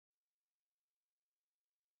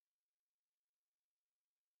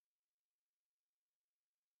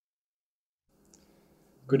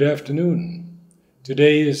Good afternoon.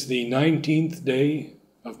 Today is the 19th day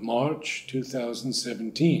of March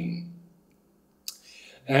 2017,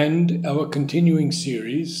 and our continuing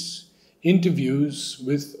series, Interviews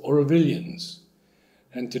with Aurovillians.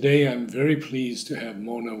 And today I'm very pleased to have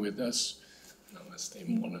Mona with us. Namaste,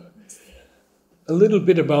 Mona. A little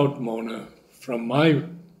bit about Mona from my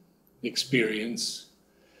experience.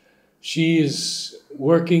 She is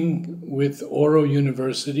working with Auro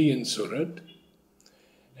University in Surat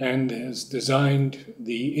and has designed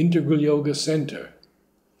the Integral Yoga Center.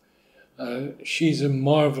 She's a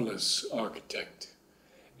marvelous architect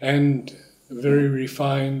and a very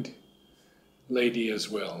refined lady as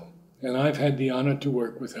well. And I've had the honor to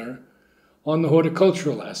work with her on the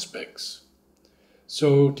horticultural aspects.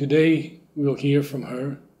 So today we'll hear from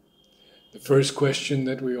her. The first question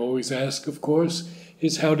that we always ask, of course,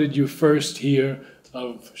 is how did you first hear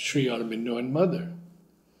of Sri Aurobindo and Mother?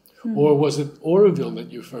 Or was it Auroville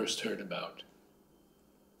that you first heard about?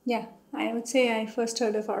 Yeah, I would say I first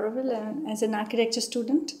heard of Auroville as an architecture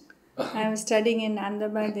student. I was studying in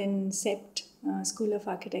Ahmedabad in SEPT, School of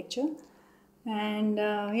Architecture. And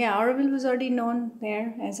Auroville was already known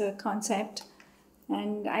there as a concept.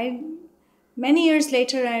 And many years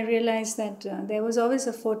later, I realized that there was always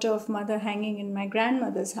a photo of Mother hanging in my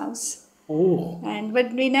grandmother's house. Oh.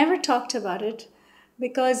 But we never talked about it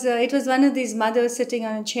because it was one of these mothers sitting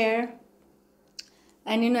on a chair.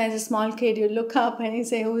 And, as a small kid, you look up and you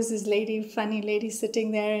say, who is this lady, funny lady sitting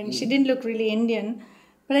there? And she didn't look really Indian.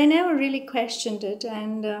 But I never really questioned it.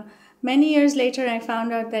 And many years later, I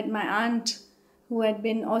found out that my aunt, who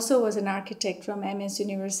also was an architect from MS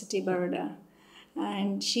University, Baroda,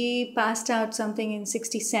 and she passed out something in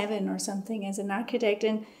 67 or something as an architect.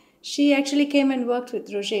 And she actually came and worked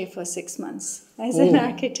with Roger for 6 months as an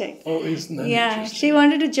architect. Oh, isn't that interesting? She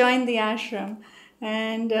wanted to join the ashram.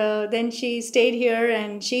 And then she stayed here,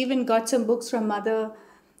 and she even got some books from Mother,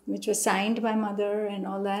 which was signed by Mother and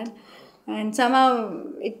all that. And somehow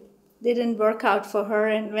it didn't work out for her.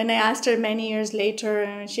 And when I asked her many years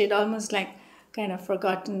later, she had almost kind of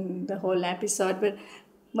forgotten the whole episode. But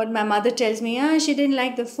what my mother tells me, she didn't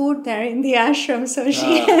like the food there in the ashram,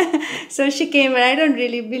 so she came. But I don't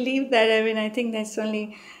really believe that. I think that's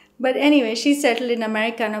only. But anyway, she settled in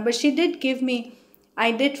America now. But she did give me.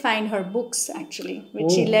 I did find her books actually,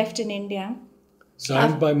 which she left in India.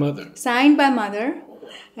 Signed by Mother. Signed by Mother,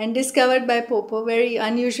 and discovered by Popo very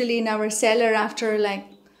unusually in our cellar after I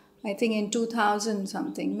think in 2000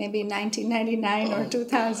 something, maybe 1999 or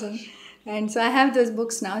 2000. Gosh. And so I have those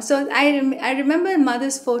books now. So I remember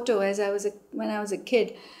Mother's photo when I was a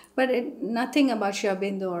kid, but nothing about Sri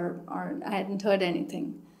Aurobindo or I hadn't heard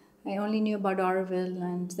anything. I only knew about Auroville,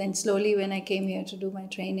 and then slowly when I came here to do my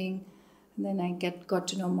training, then I got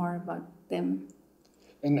to know more about them.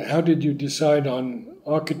 And how did you decide on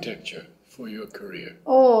architecture for your career?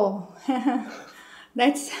 Oh,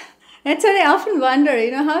 that's what I often wonder.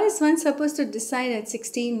 How is one supposed to decide at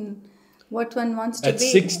 16 what one wants to be? At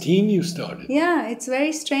 16 you started? Yeah, it's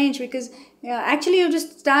very strange because actually you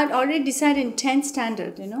just already decide in 10th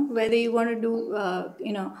standard, whether you want to do,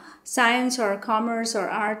 science or commerce or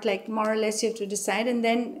art, more or less you have to decide. And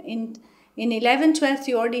then in 11th, 12th,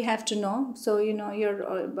 you already have to know. So, you're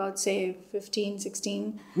about, say, 15,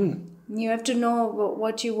 16. You have to know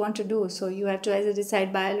what you want to do. So you have to either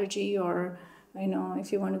decide biology or,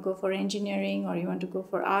 if you want to go for engineering or you want to go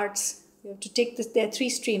for arts. You have to take there are 3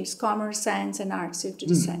 streams, commerce, science, and arts. You have to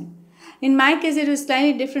decide. In my case, it was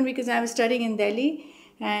slightly different because I was studying in Delhi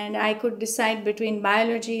and I could decide between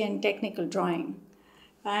biology and technical drawing.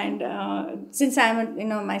 And since I'm,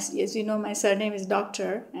 as you know, my surname is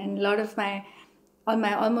Doctor, and a lot of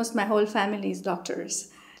almost my whole family is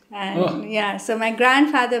doctors. And so my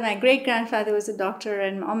great grandfather was a doctor,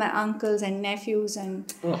 and all my uncles and nephews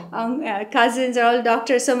and cousins are all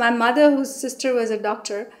doctors. So my mother, whose sister was a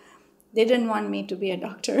doctor, they didn't want me to be a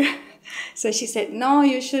doctor. So she said, no,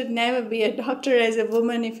 you should never be a doctor as a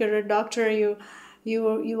woman. If you're a doctor,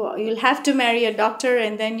 you'll have to marry a doctor,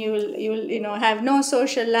 and then you'll have no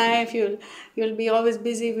social life. You'll be always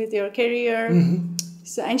busy with your career. Mm-hmm.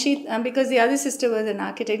 So and she because the other sister was an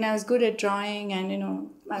architect, and I was good at drawing, and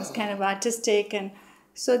I was kind of artistic, and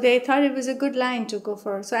so they thought it was a good line to go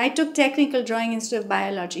for. So I took technical drawing instead of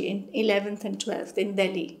biology in 11th and 12th in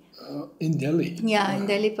Delhi. In Delhi? Yeah, in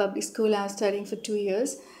Delhi Public School. I was studying for 2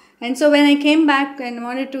 years. And so when I came back and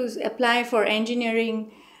wanted to apply for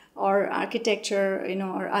engineering or architecture,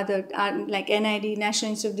 or other, like NID,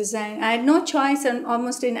 National Institute of Design, I had no choice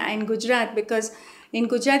almost in Gujarat, because in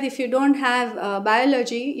Gujarat, if you don't have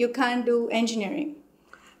biology, you can't do engineering.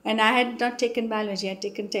 And I had not taken biology, I had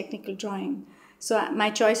taken technical drawing. So my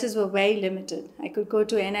choices were very limited. I could go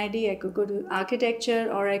to NID, I could go to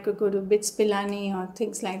architecture, or I could go to BITS Pilani or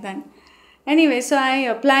things like that. Anyway, so I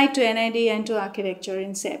applied to NID and to architecture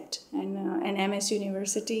in CEPT and MS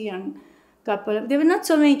University and couple of, there were not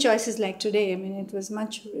so many choices like today. I mean, it was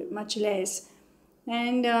much less.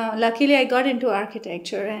 And luckily I got into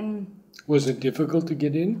architecture. And was it difficult to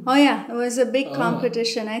get in? Oh yeah, it was a big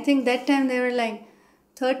competition. I think that time there were like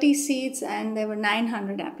 30 seats and there were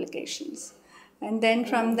 900 applications. And then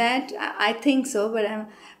from that, I think so,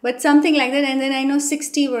 but something like that. And then I know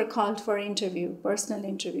 60 were called for interview, personal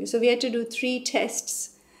interview. So we had to do 3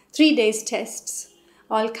 days tests,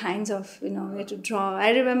 all kinds of, we had to draw. I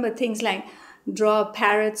remember things like draw a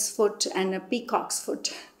parrot's foot and a peacock's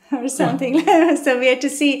foot or something like that. So we had to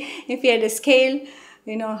see if we had a scale,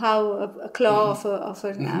 how a claw of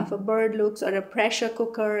a bird looks, or a pressure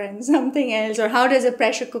cooker and something else, or how does a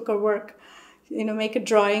pressure cooker work? Make a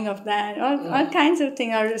drawing of that, all kinds of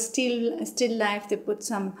things. Or a still life, they put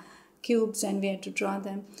some cubes and we had to draw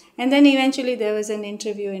them. And then eventually there was an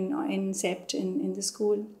interview in CEPT in the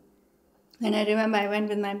school. And I remember I went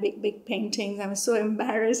with my big paintings. I was so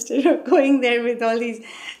embarrassed going there with all these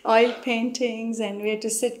oil paintings, and we had to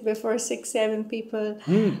sit before 6-7 people,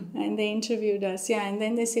 and they interviewed us. Yeah, and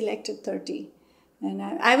then they selected 30. And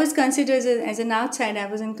I was considered as an outsider. I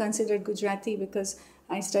wasn't considered Gujarati because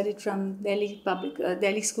I studied from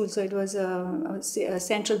Delhi school, so it was a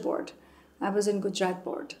central board. I was in Gujarat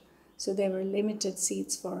board, so there were limited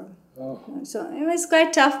seats for. So it was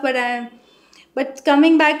quite tough, but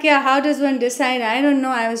coming back, how does one decide? I don't know.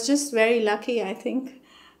 I was just very lucky, I think,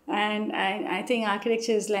 and I think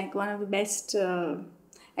architecture is like one of the best,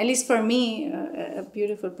 at least for me, a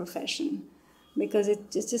beautiful profession, because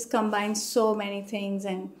it just combines so many things,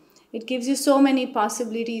 and it gives you so many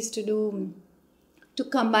possibilities to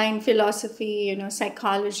combine philosophy,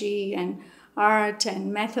 psychology and art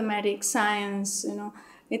and mathematics, science,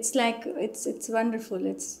 it's like, it's wonderful.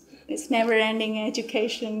 It's never-ending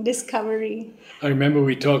education, discovery. I remember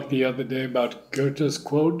we talked the other day about Goethe's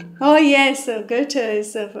quote. Oh yes, so Goethe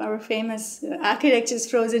is our famous architecture's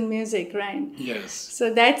frozen music, right? Yes.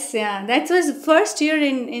 So that was the first year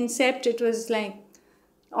in CEPT. It was like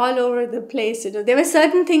all over the place. There were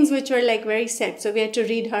certain things which were like very set. So we had to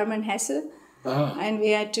read Hermann Hesse. And we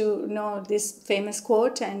had to know this famous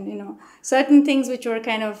quote, and certain things which were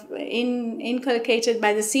kind of inculcated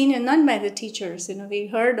by the senior, not by the teachers. We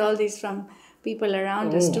heard all these from people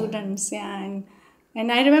around the students, and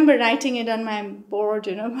I remember writing it on my board,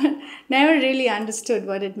 but never really understood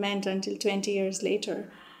what it meant until 20 years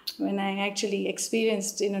later, when I actually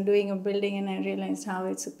experienced doing a building, and I realized how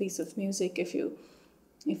it's a piece of music. If you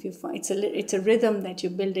it's a rhythm that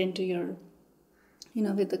you build into your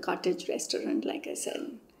with the cottage restaurant, like I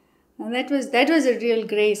said. And that was a real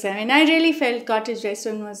grace. I mean, I really felt cottage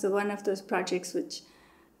restaurant was one of those projects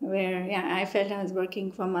where I felt I was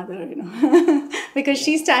working for Mother, because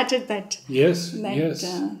she started that. Yes.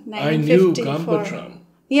 I knew Gambotram.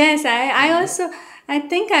 Yes, I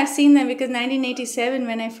think I've seen them, because 1987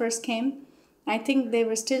 when I first came, I think they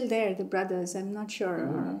were still there, the brothers. I'm not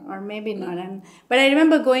sure, or maybe not. But I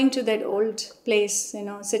remember going to that old place,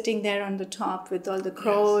 sitting there on the top with all the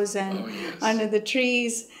crows and under the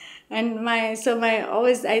trees. And I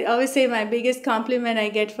always say my biggest compliment I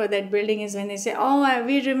get for that building is when they say,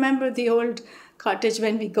 we remember the old cottage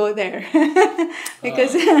when we go there,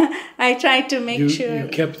 because I tried to make sure you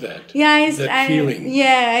kept that. That feeling.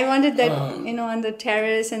 Yeah, I wanted that on the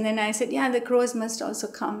terrace, and then I said, the crows must also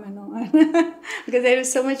come, because they were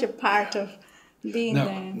so much a part of being there.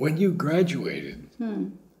 Now, when you graduated,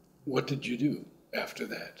 what did you do after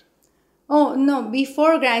that? Oh no!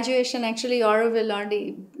 Before graduation, actually, Aurobindo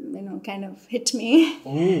already kind of hit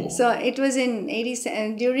me. So it was in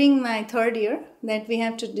 87, during my third year, that we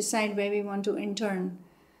have to decide where we want to intern.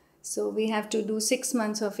 So we have to do 6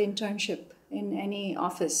 months of internship in any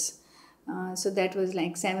office. So that was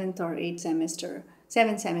like 7th or 8th semester,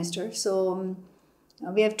 7th semester. So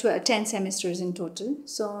we have 10 semesters in total.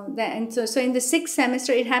 So in the 6th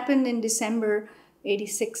semester, it happened in December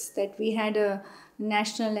 86 that we had a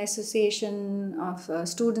National Association of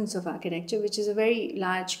Students of Architecture, which is a very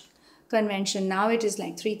large convention. Now it is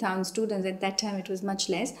like 3,000 students. At that time it was much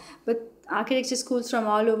less. But architecture schools from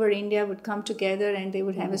all over India would come together, and they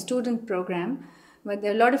would have a student program. But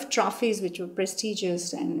there are a lot of trophies which were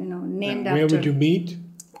prestigious and named after. Where would you meet?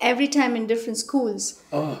 Every time in different schools.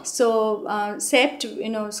 So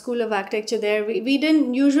CEPT, School of Architecture there, we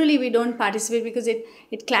don't participate because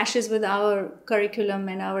it clashes with our curriculum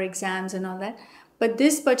and our exams and all that. But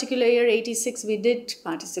this particular year, 86, we did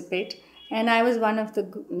participate. And I was one of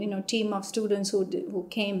the team of students who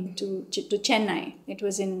came to Chennai. It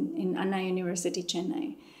was in Anna University,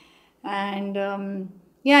 Chennai, and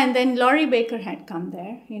and then Laurie Baker had come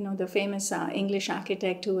there. The famous English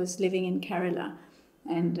architect who was living in Kerala,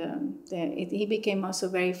 and he became also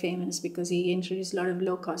very famous because he introduced a lot of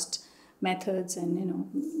low cost methods, and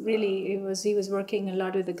really he was working a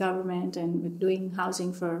lot with the government and with doing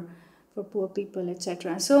housing for poor people,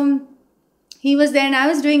 etc. So he was there, and I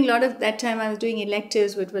was doing a lot of that time. I was doing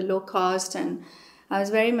electives which were low cost, and I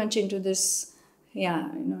was very much into this,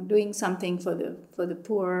 doing something for the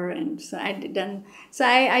poor. And so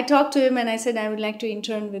I talked to him and I said I would like to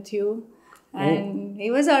intern with you. And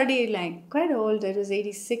he was already like quite old. It was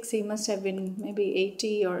 86. He must have been maybe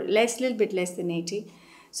 80 or less, little bit less than 80.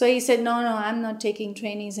 So he said, no, I'm not taking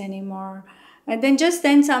trainees anymore. And then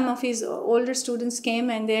some of his older students came,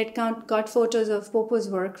 and they had got photos of Popo's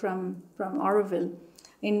work from Aurobindo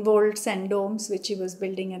in vaults and domes, which he was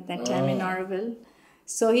building at that time in Aurobindo.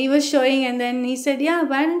 So he was showing, and then he said,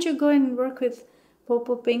 why don't you go and work with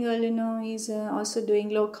Popo Pingel? He's also doing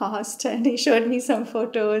low cost. And he showed me some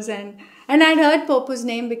photos, and I'd heard Popo's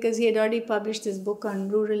name because he had already published this book on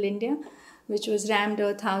rural India, which was rammed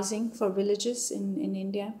earth housing for villages in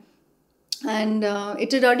India. And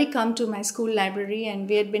it had already come to my school library, and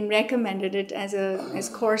we had been recommended it as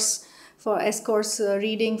course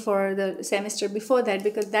reading for the semester before that,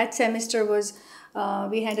 because that semester was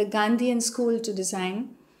we had a Gandhian school to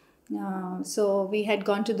design. So we had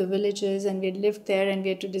gone to the villages and we had lived there, and we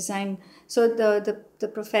had to design. So the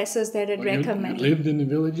professors that had recommended. You lived in the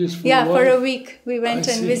villages for a while? For a week. We went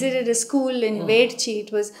and visited a school in Vedchi.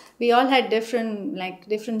 We all had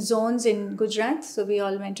different zones in Gujarat. So we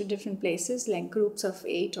all went to different places, like groups of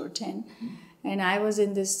 8 or 10. And I was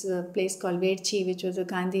in this place called Vedchi, which was a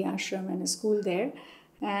Gandhi ashram and a school there.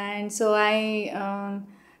 And so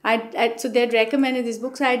so they'd recommended these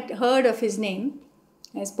books. I'd heard of his name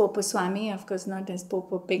as Popo Swami, of course, not as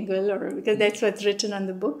Popo Pingel, because that's what's written on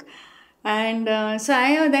the book. And so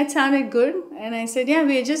that sounded good. And I said,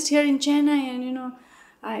 we're just here in Chennai, and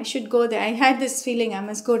I should go there. I had this feeling I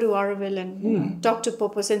must go to Aurobindo and talk to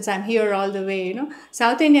Popo, since I'm here all the way.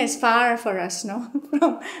 South India is far for us,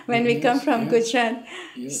 from when we come from Gujarat.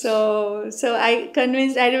 Yes. So I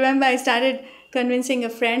remember I started convincing a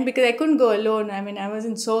friend, because I couldn't go alone. I mean, I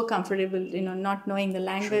wasn't so comfortable, not knowing the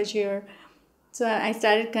language here. So I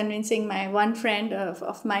started convincing my one friend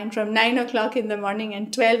of mine from 9 o'clock in the morning,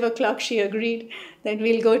 and 12 o'clock she agreed that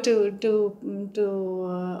we'll go to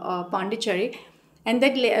Pondicherry. And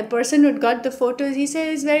that person who got the photos, he said,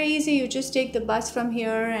 it's very easy. You just take the bus from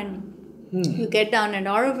here and you get down at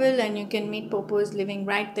Aurobindo, and you can meet Popo's living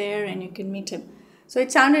right there, and you can meet him. So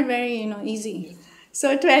it sounded very, easy.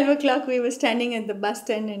 So 12 o'clock we were standing at the bus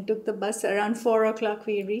stand and took the bus. Around 4 o'clock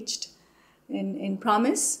we reached in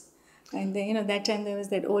Promise. And then, that time there was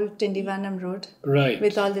that old Tindivanam road. Right.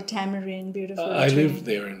 With all the tamarind, beautiful. I lived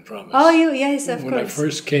there in Promise. Oh, yes, of course. When I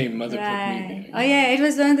first came, Mother put me there. Oh, yeah, it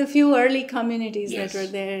was one of the few early communities that were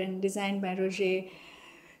there, and designed by Roger.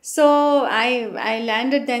 So I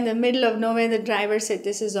landed there in the middle of nowhere. The driver said,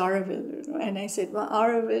 this is Aurobindo. And I said, well,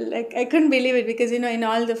 Aurobindo. I couldn't believe it, because, in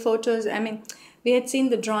all the photos, we had seen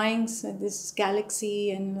the drawings of this galaxy,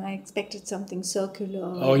 and I expected something circular.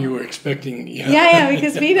 Oh, you were expecting, Yeah,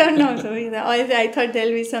 because we don't know. So I thought there'll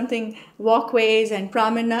be something, walkways and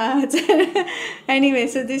promenades. Anyway,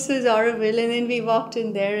 so this was Aurobindo, and then we walked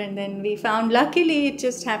in there, and then we found, luckily it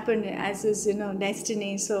just happened as is,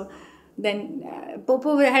 destiny. So then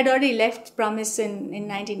Popo had already left Promise in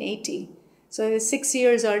 1980. So it was 6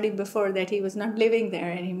 years already before that he was not living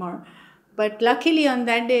there anymore. But luckily on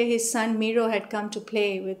that day, his son Miro had come to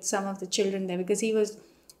play with some of the children there, because he was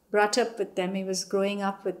brought up with them. He was growing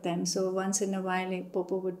up with them. So once in a while,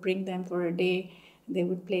 Popo would bring them for a day. They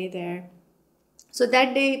would play there. So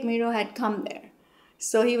that day, Miro had come there.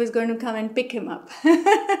 So he was going to come and pick him up.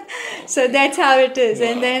 So that's how it is. Wow.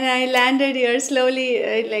 And then I landed here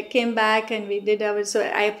slowly, came back, and we did so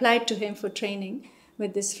I applied to him for training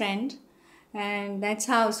with this friend. And that's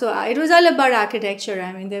how, so it was all about architecture.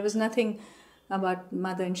 There was nothing about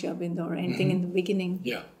Mother and Aurobindo or anything in the beginning.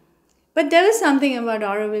 Yeah. But there was something about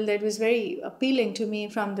Aurobindo that was very appealing to me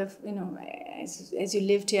from the, as you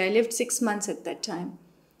lived here. I lived 6 months at that time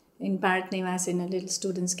in Bharat Nivas, in a little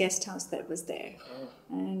student's guest house that was there.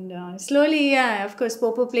 And slowly, of course,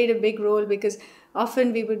 Popo played a big role, because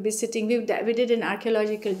often we would be sitting, we did an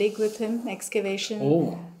archaeological dig with him, excavation.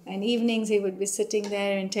 Oh. And evenings he would be sitting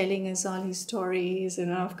there and telling us all his stories.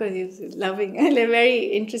 Of course, he was loving, a very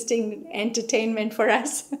interesting entertainment for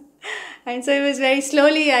us. And so it was very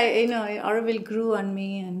slowly, Aurobindo grew on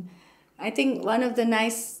me, and I think one of the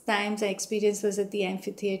nice times I experienced was at the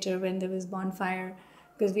amphitheater when there was bonfire,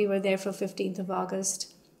 because we were there for 15th of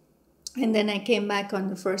August. And then I came back on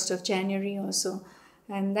the 1st of January also.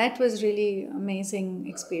 And that was really amazing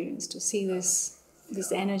experience to see this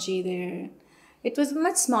energy there. It was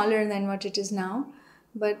much smaller than what it is now,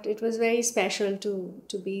 but it was very special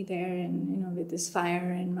to be there, and with this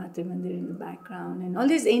fire and Mate Mandir in the background and all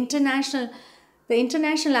these the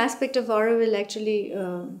international aspect of Auroville actually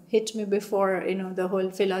hit me before the whole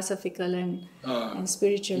philosophical and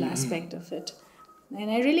spiritual aspect of it.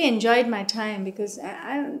 And I really enjoyed my time because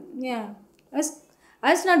I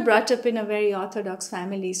was not brought up in a very orthodox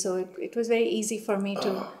family, so it was very easy for me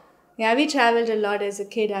to. Yeah, we traveled a lot as a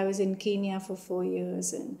kid. I was in Kenya for 4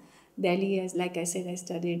 years, and Delhi, as like I said, I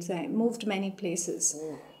studied. So I moved many places.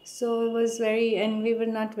 So it was and we were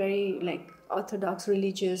not very like orthodox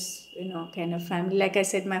religious, kind of family. Like I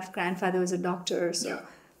said, my grandfather was a doctor, so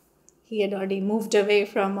he had already moved away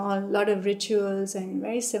from a lot of rituals and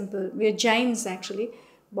very simple. We are Jains actually,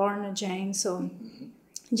 born a Jain, so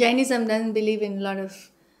Jainism doesn't believe in a lot of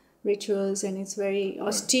rituals, and it's very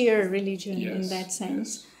austere religion in that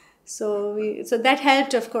sense. Yes. So that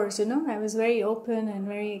helped, of course. I was very open and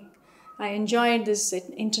I enjoyed this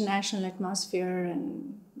international atmosphere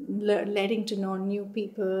and letting to know new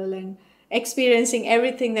people and experiencing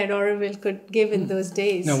everything that Auroville could give in those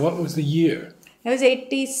days. Now, what was the year? I was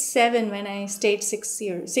 87 when I stayed 6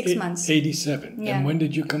 months. 87. Yeah. And when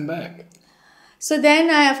did you come back? So then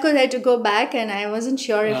I, of course, had to go back, and I wasn't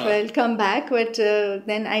sure if I'll come back, but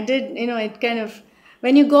then I did. It kind of,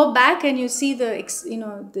 when you go back and you see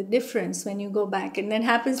the difference when you go back, and that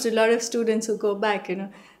happens to a lot of students who go back.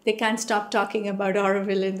 They can't stop talking about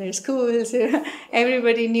Auroville in their schools.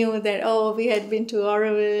 Everybody knew that we had been to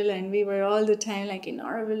Auroville, and we were all the time like in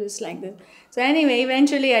Auroville is like that. So anyway,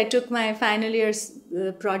 eventually I took my final year's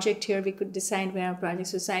project here. We could decide where our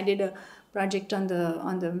project was. So I did a project on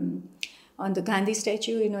the Gandhi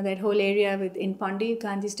statue, that whole area in Pandi,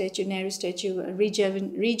 Gandhi statue, Nehru statue,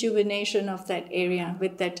 rejuvenation of that area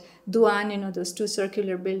with that Duan, those two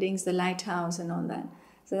circular buildings, the lighthouse and all that.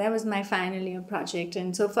 So that was my final year project.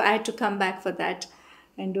 And so I had to come back for that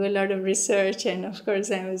and do a lot of research. And of course,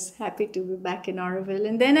 I was happy to be back in Auroville.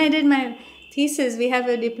 And then I did my thesis. We have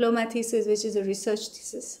a diploma thesis, which is a research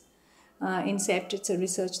thesis. In CEPT, it's a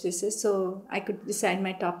research thesis, so I could decide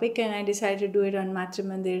my topic, and I decided to do it on Mate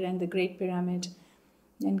Mandir and the Great Pyramid,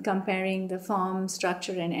 and comparing the form,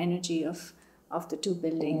 structure, and energy of the two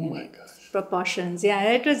buildings. Oh my gosh. Proportions. Yeah,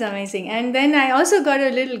 it was amazing. And then I also got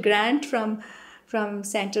a little grant from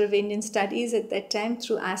Center of Indian Studies at that time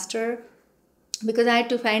through Astor, because I had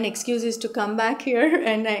to find excuses to come back here,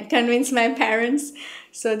 and I convinced my parents.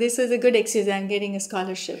 So this was a good excuse. I'm getting a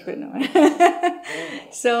scholarship,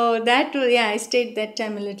 So that was, I stayed that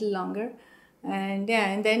time a little longer. And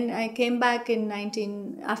then I came back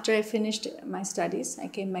after I finished my studies, I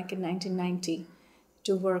came back in 1990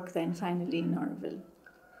 to work then finally in Auroville.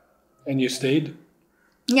 And you stayed?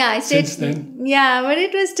 Yeah, I stayed. Since then? Yeah, but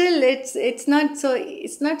it was still, it's not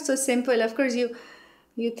so simple. Of course, you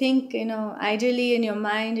think, ideally in your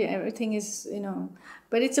mind, everything is,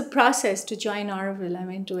 but it's a process to join Auroville. I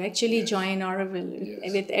mean, to actually join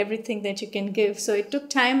Auroville with everything that you can give. So it took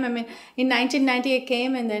time. I mean, in 1990 I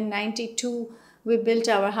came, and then 92 we built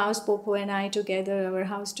our house, Popo and I together, our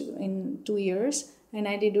house in 2 years. And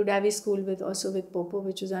I did Udavi school also with Popo,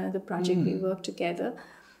 which was another project we worked together.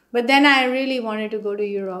 But then I really wanted to go to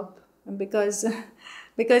Europe because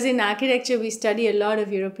in architecture we study a lot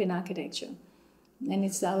of European architecture. And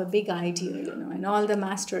it's our big ideal, and all the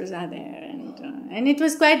masters are there, and it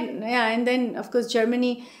was quite, and then of course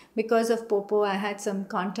Germany, because of Popo, I had some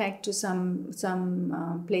contact to some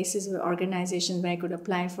places, organizations where I could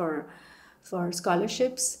apply for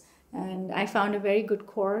scholarships, and I found a very good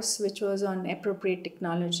course which was on appropriate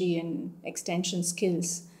technology and extension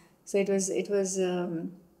skills. So it was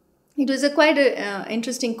a quite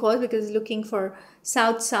interesting course, because looking for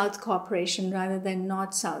South-South cooperation rather than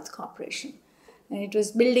North-South cooperation. And it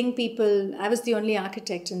was building people. I was the only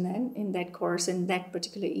architect in that course in that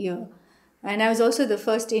particular year. And I was also the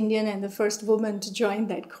first Indian and the first woman to join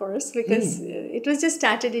that course, because it was just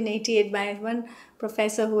started in 88 by one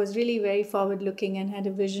professor who was really very forward-looking and had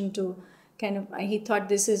a vision to he thought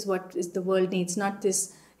this is what the world needs, not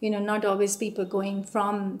this, not always people going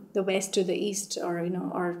from the west to the east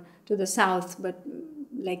or to the south, but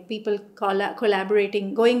like people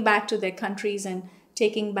collaborating, going back to their countries and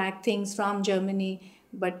taking back things from Germany,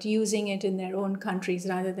 but using it in their own countries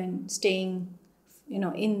rather than staying,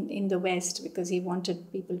 in the West, because he wanted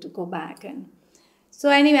people to go back. And So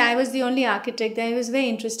anyway, I was the only architect. It was a very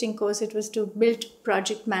interesting course. It was to build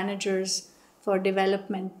project managers for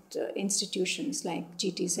development institutions like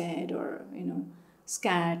GTZ or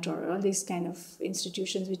SCAT or all these kind of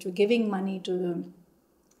institutions which were giving money to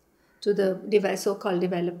the so-called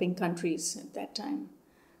developing countries at that time.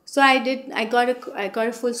 So I got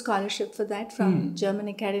a full scholarship for that from German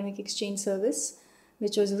Academic Exchange Service,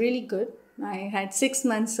 which was really good. I had 6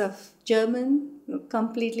 months of German,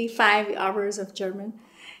 completely 5 hours of German,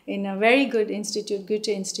 in a very good institute, Goethe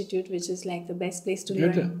Institute, which is like the best place to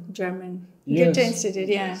learn German. Yes. Goethe Institute,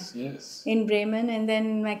 yeah. Yes. In Bremen, and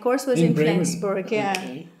then my course was in Flensburg, yeah.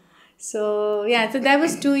 Okay. So that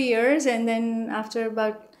was 2 years, and then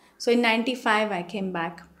in '95 I came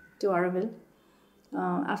back to Auroville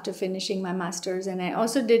after finishing my master's, and I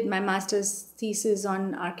also did my master's thesis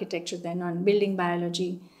on architecture, then on building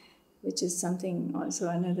biology, which is something also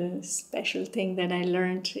another special thing that I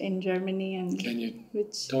learned in Germany. And can you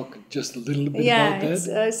talk just a little bit about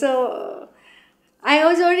that? I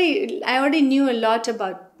already knew a lot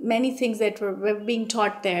about many things that were being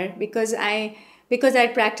taught there because I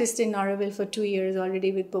practiced in Auroville for 2 years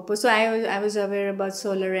already with Popo. So I was aware about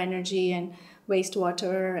solar energy and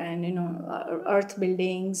wastewater and earth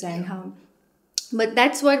buildings and how. But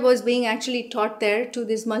that's what was being actually taught there to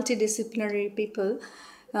these multidisciplinary people.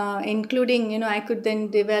 Including, I could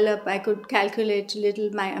calculate little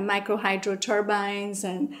micro hydro turbines,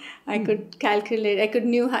 and I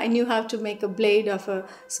knew how to make a blade of a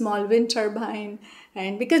small wind turbine.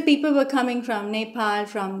 And because people were coming from Nepal,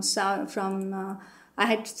 I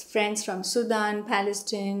had friends from Sudan,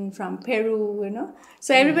 Palestine, from Peru,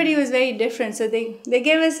 so everybody was very different. So they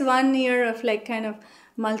gave us 1 year of like kind of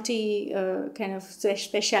multi kind of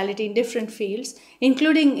speciality in different fields,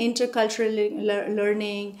 including intercultural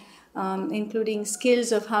learning, including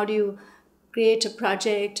skills of how do you create a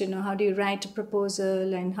project, how do you write a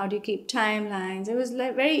proposal, and how do you keep timelines. It was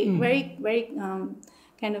like very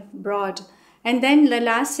kind of broad. And then the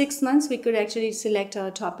last 6 months we could actually select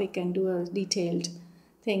a topic and do a detailed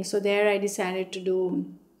thing. So there I decided to do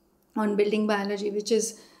on building biology, which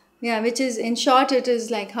is in short, it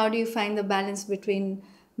is like how do you find the balance between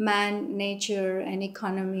man, nature, and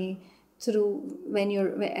economy through when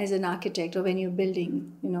you're as an architect or when you're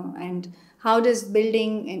building, and how does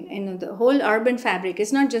building in the whole urban fabric,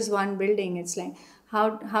 it's not just one building, it's like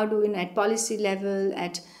how do at policy level,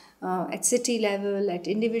 at city level, at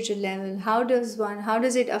individual level, how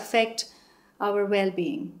does it affect our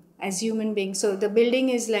well-being as human beings. So the building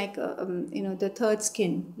is like the third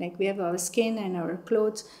skin, like we have our skin and our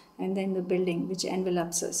clothes, and then the building which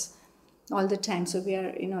envelops us all the time. So we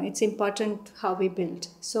are, it's important how we build.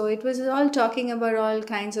 So it was all talking about all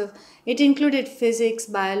kinds of, it included physics,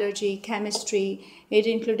 biology, chemistry, it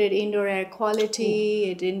included indoor air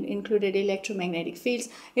quality, it included electromagnetic fields.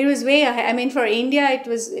 It was for India,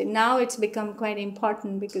 now it's become quite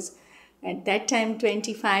important because at that time,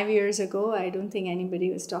 25 years ago, I don't think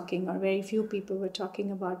anybody was talking, or very few people were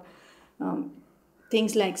talking about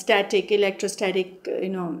things like static, electrostatic,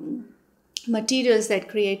 materials that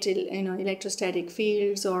create, electrostatic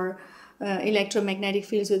fields or electromagnetic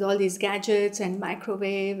fields with all these gadgets and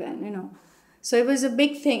microwave and, So it was a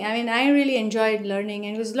big thing. I really enjoyed learning,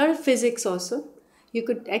 and it was a lot of physics also. You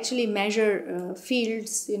could actually measure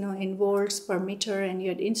fields, in volts per meter, and you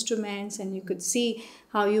had instruments, and you could see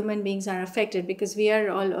how human beings are affected because we are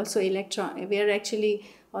all also we are actually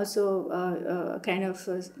also kind of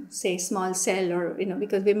say small cell, or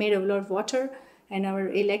because we're made of a lot of water, and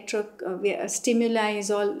our stimuli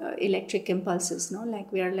is all electric impulses. No,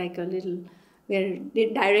 like we are like we are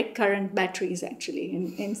direct current batteries actually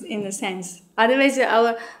in a sense. Otherwise,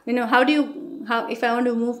 how if I want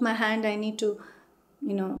to move my hand, I need to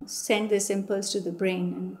send this impulse to the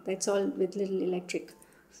brain, and that's all with little electric,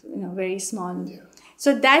 very small. Yeah.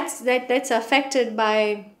 So that's affected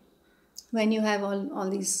by when you have all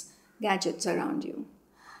these gadgets around you.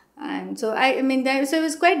 And so so it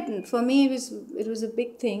was quite, for me, it was a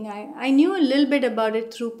big thing. I knew a little bit about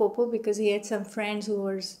it through Popo because he had some friends who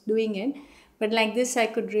were doing it, but like this I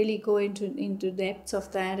could really go into depths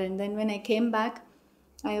of that. And then when I came back,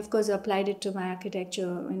 I of course applied it to my architecture,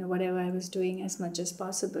 whatever I was doing as much as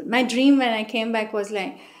possible. My dream when I came back was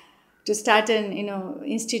like to start an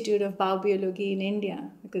institute of Baubiologie in India,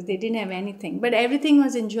 because they didn't have anything, but everything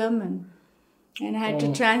was in German, and I had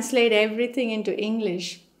to translate everything into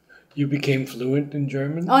English. You became fluent in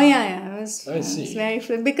German? Oh yeah, I see. was very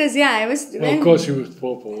fluent because I was. Well, of course, you were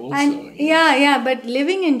Popo also. And, yeah, but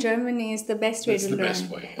living in Germany is the best way to learn. That's the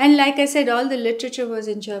best way. And like I said, all the literature was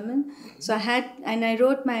in German. Mm-hmm. So I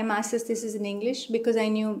wrote my master's thesis in English because I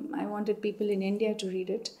knew I wanted people in India to read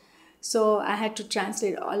it. So I had to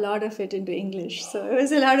translate a lot of it into English. So it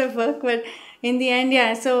was a lot of work, but in the end,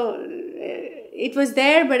 yeah. So it was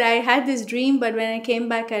there, but I had this dream. But when I came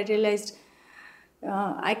back, I realized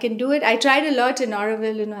I can do it. I tried a lot in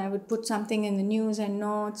Aurobindo. I would put something in the news and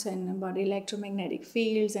notes and about electromagnetic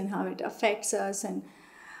fields and how it affects us.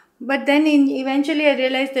 But then eventually I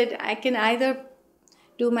realized that I can either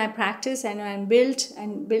do my practice and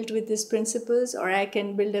build with these principles, or I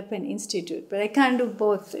can build up an institute. But I can't do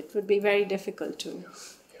both. It would be very difficult to.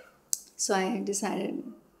 So I decided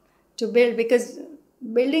to build, because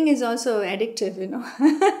building is also addictive,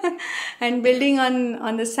 and building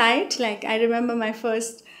on the site. Like, I remember my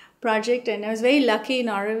first project, and I was very lucky in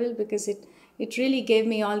Aurobindo because it really gave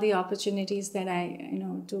me all the opportunities that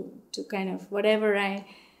to kind of whatever I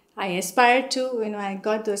aspired to, I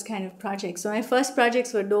got those kind of projects. So my first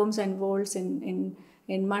projects were domes and vaults in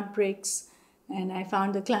mud bricks. And I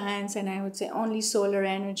found the clients, and I would say only solar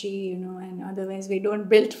energy, and otherwise we don't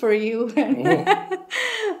build for you.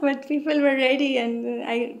 But people were ready, and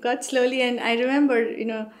I got slowly. And I remember,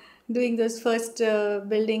 doing those first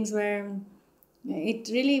buildings where it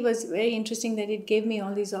really was very interesting that it gave me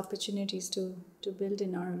all these opportunities to build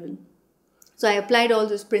in Aurobindo. So I applied all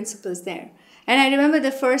those principles there. And I remember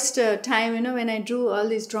the first time, when I drew all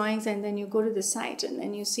these drawings, and then you go to the site and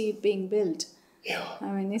then you see it being built. Yeah. I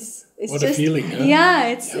mean, it's what just a feeling, huh? Yeah,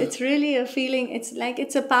 it's really a feeling.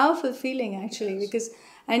 It's a powerful feeling, actually, because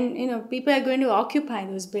people are going to occupy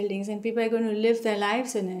those buildings, and people are going to live their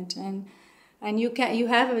lives in it, and you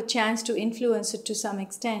have a chance to influence it to some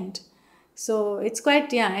extent. So it's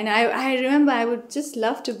quite, and I remember I would just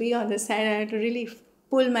love to be on the side. I had to really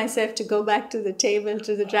pull myself to go back to the table,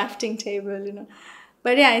 to the drafting table,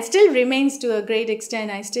 But yeah, it still remains to a great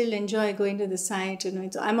extent. I still enjoy going to the site.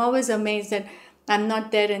 I'm always amazed that I'm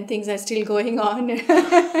not there and things are still going on. And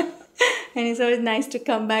it's always nice to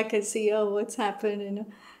come back and see, what's happened,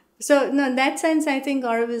 So no, in that sense, I think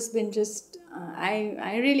Aurobindo's been just,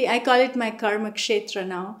 I call it my karma kshetra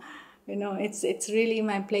now. It's really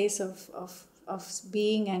my place of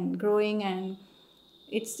being and growing, and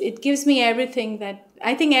it gives me everything that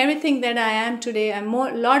I am today. A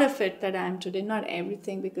lot of it that I am today, not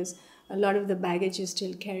everything, because a lot of the baggage you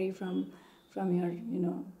still carry from your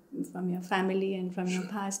from your family and from your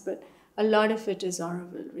past, but a lot of it is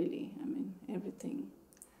Aurobindo, really. I mean, everything,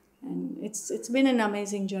 and it's been an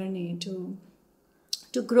amazing journey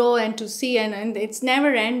to grow and to see, and it's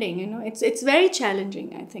never ending. It's very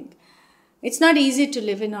challenging. I think it's not easy to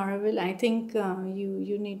live in Aurobindo. I think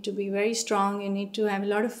you need to be very strong. You need to have a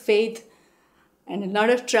lot of faith and a lot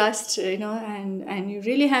of trust, and you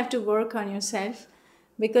really have to work on yourself,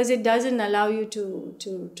 because it doesn't allow you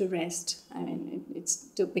to rest. I mean, it's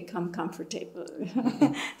to become comfortable.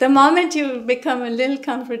 The moment you become a little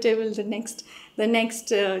comfortable, the next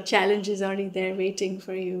challenge is already there waiting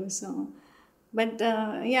for you. So, but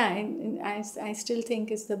I still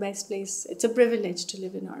think it's the best place. It's a privilege to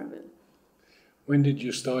live in Aurobindo. When did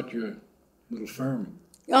you start your little firm?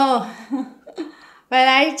 Oh, well,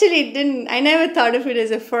 I actually didn't. I never thought of it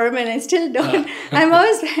as a firm, and I still don't.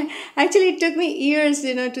 Actually, it took me years,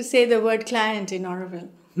 to say the word client in Aurobindo.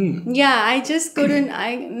 Yeah, I just couldn't.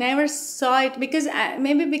 I never saw it because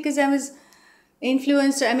maybe because I was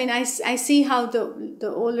influenced. I mean, I see how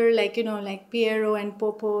the older, like Piero and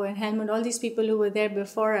Popo and Helmut, all these people who were there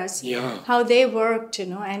before us, how they worked,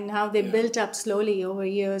 and how they built up slowly over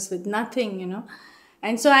years with nothing,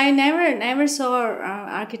 And so I never saw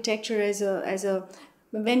architecture as a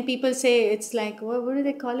when people say it's like, what do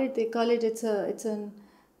they call it? They call it it's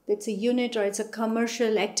a unit, or it's a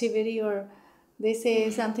commercial activity, or they say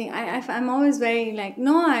something. I'm always very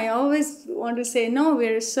no. I always want to say no.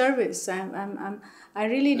 We're a service. I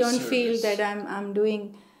really don't feel that I'm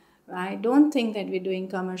doing. I don't think that we're doing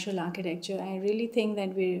commercial architecture. I really think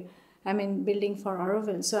that building for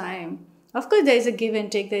Aurobindo. So of course, there is a give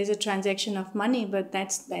and take. There is a transaction of money, but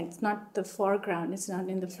that's not the foreground. It's not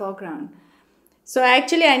in the foreground. So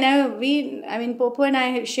actually, Popo and I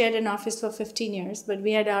have shared an office for 15 years, but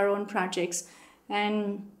we had our own projects,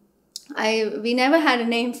 and we never had a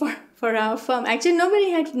name for our firm. Actually, nobody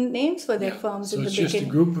had names for their firms in the beginning. So it's just a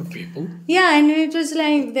group of people. Yeah, and it was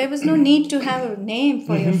like there was no need to have a name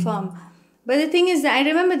for your firm. But the thing is, I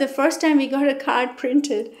remember the first time we got a card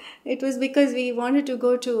printed, it was because we wanted to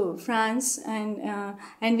go to France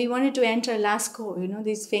and we wanted to enter Lascaux,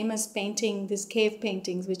 these famous these cave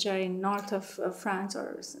paintings, which are in north of France,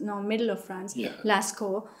 middle of France,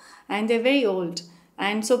 Lascaux, and they're very old.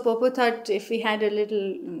 And so Popo thought if we had a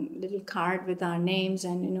little card with our names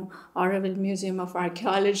and, Aurobindo Museum of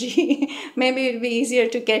Archaeology, maybe it'd be easier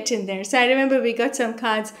to get in there. So I remember we got some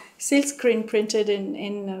cards, silk screen printed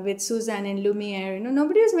in with Suzanne and Lumiere.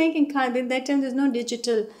 Nobody was making cards. At that time, there's no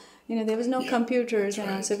digital, there was no computers.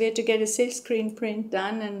 Right. So we had to get a silk screen print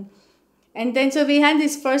done. And then so we had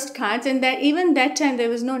these first cards, and that even that time there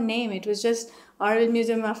was no name. It was just Aurobindo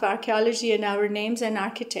Museum of Archaeology and our names and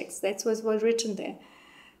architects. That was written there.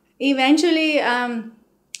 Eventually,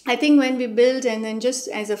 I think when we built, and then just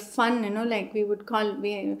as a fun, like we would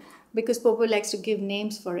because Popo likes to give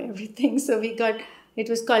names for everything. So it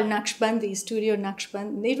was called Naqshbandi, Studio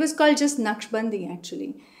Naqshbandi. It was called just Naqshbandi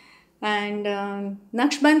actually. And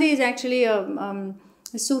Naqshbandi is actually a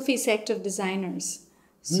Sufi sect of designers.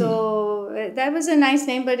 So that was a nice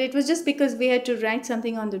name, but it was just because we had to write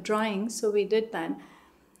something on the drawing, so we did that.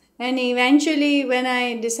 And eventually, when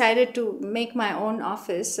I decided to make my own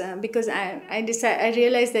office, because I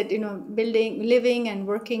realized that living and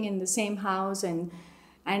working in the same house, and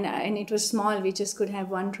it was small. We just could have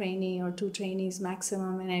one trainee or two trainees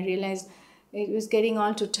maximum, and I realized it was getting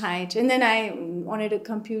all too tight. And then I wanted a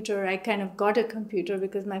computer. I kind of got a computer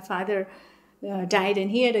because my father died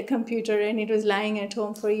and he had a computer and it was lying at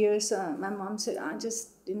home for years. So my mom said,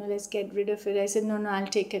 let's get rid of it. I said, no, I'll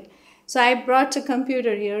take it. So I brought a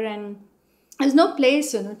computer here, and there's no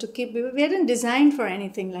place, to keep. We hadn't designed for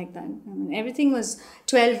anything like that. Everything was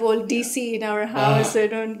 12-volt DC in our house,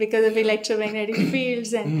 because of electromagnetic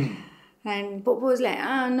fields. And Popo was like,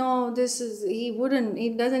 no,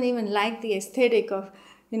 he doesn't even like the aesthetic of,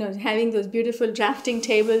 having those beautiful drafting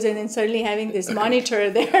tables and then suddenly having this monitor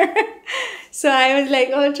there. So I was like,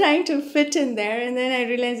 trying to fit in there. And then I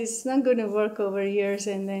realized it's not going to work over years.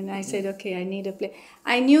 And then I said, okay, I need a place.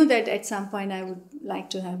 I knew that at some point I would like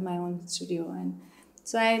to have my own studio. And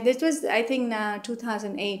so this was, I think,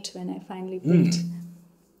 2008 when I finally built.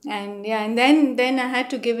 And then I had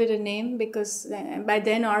to give it a name because by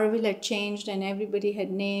then Aurobindo had changed and everybody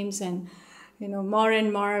had names, and more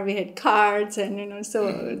and more we had cards, and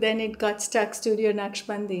so then it got stuck, Studio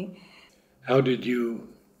Naqshbandi. How did you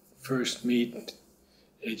first meet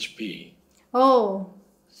HP? Oh.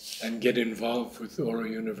 And get involved with Oro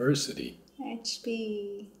University?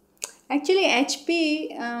 HP. Actually,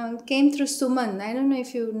 HP came through Suman. I don't know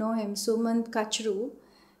if you know him, Suman Kachru.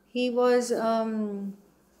 He was one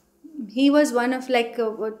of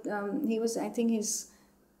he was, I think he's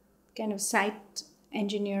kind of site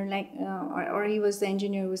engineer, or he was the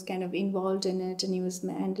engineer who was kind of involved in it, and he was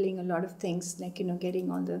handling a lot of things,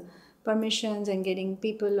 getting all the permissions and getting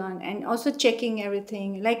people on, and also checking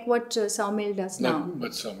everything, like what Sawmill does now.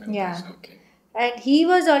 What Sawmill does, okay. And he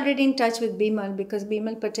was already in touch with Bimal because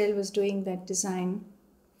Bimal Patel was doing that design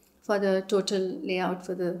for the total layout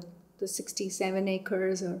for the 67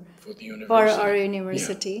 acres for our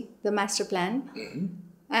university, the master plan. Mm-hmm.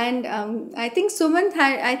 And I think Sumant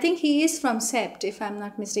I think he is from SEPT, if I'm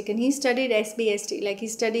not mistaken. He studied SBST, he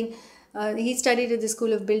studied at the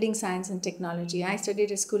School of Building Science and Technology. I studied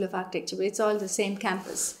at School of Architecture, but it's all the same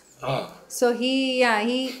campus. So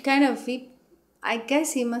I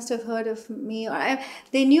guess he must have heard of me.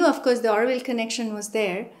 They knew, of course, the Aurobindo connection was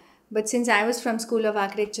there. But since I was from School of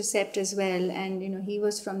Architecture, SEPT as well, and he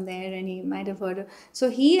was from there, and he might have heard of. So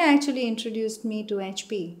he actually introduced me to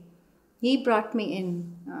HP. He brought me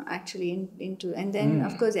in into, and then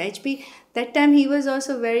of course HP. That time he was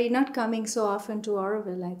also not coming so often to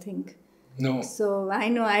Aurobindo, I think. No. So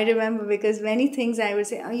I remember because many things I would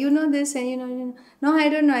say, this, and no, I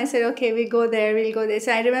don't know. I said, okay, we'll go there.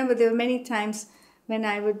 So I remember there were many times when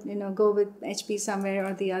I would, go with HP somewhere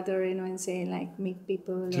or the other, and say meet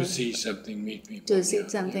people. To see something, meet people. To see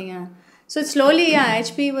something, yeah. So slowly,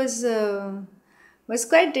 HP was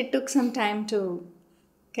quite, it took some time to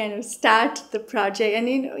kind of start the project. And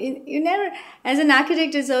you never, as an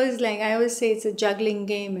architect, it's always I always say it's a juggling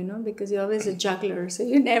game, because you're always a juggler. So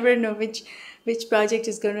you never know which project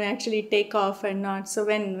is going to actually take off or not. So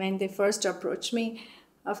when they first approached me,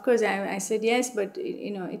 of course, I said yes, but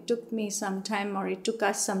it took me some time, or it took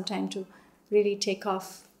us some time to really take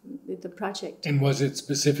off with the project. And was it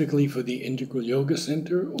specifically for the Integral Yoga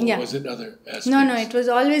Center, or was it other aspects? No, it was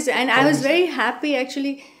always, and I was very happy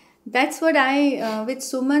actually. That's what I, with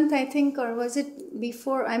Sumant, I think, or was it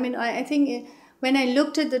before? I think when I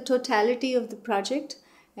looked at the totality of the project,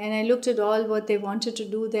 and I looked at all what they wanted to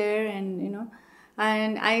do there, and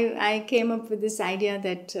and I came up with this idea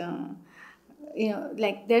that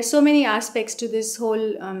there's so many aspects to this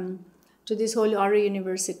whole Oro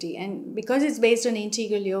University, and because it's based on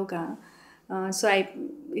integral yoga, so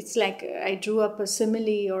it's I drew up a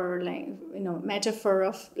simile or metaphor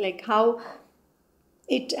of how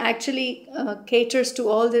it actually caters to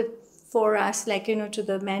all the for us, like, to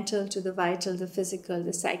the mental, to the vital, the physical,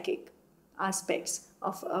 the psychic aspects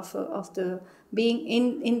of the being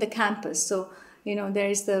in the campus. So, there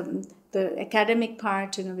is the academic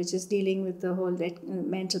part, which is dealing with the whole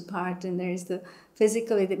mental part, and there is the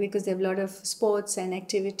physical, because they have a lot of sports and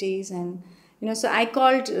activities, and so I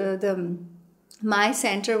called my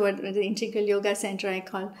center, what the Integral Yoga Center I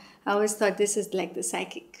always thought this is like the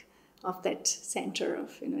psychic of that center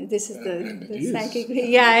of, this is the psychic.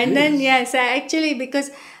 Yeah, and then, yes, actually, because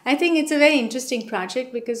I think it's a very interesting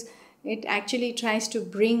project, because it actually tries to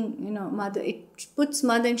bring, it puts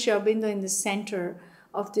Mother and Aurobindo in the center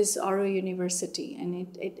of this Oro University, and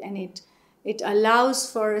it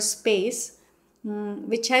allows for a space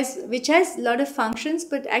which has a lot of functions,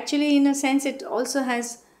 but actually, in a sense, it also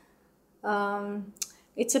has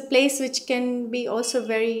it's a place which can be also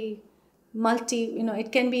very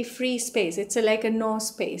it can be free space. It's like a no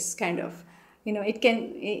space kind of,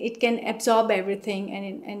 it can absorb everything,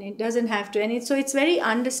 and it doesn't have to, so it's very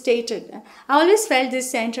understated. I always felt this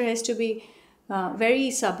center has to be very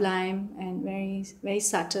sublime and very, very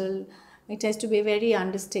subtle. It has to be very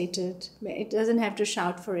understated. It doesn't have to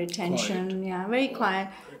shout for attention. Quiet. Yeah, very quiet.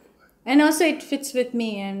 And also it fits with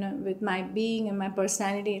me and with my being and my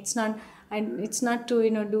personality. It's not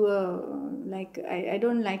to do I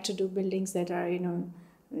don't like to do buildings that are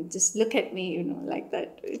just look at me like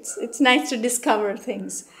that. It's nice to discover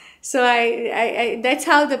things. So I that's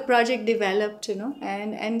how the project developed,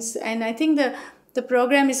 and I think the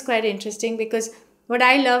program is quite interesting, because what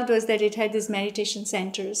I loved was that it had these meditation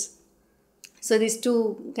centers. So these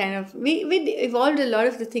two kind of, we evolved a lot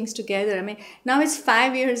of the things together. I mean, now it's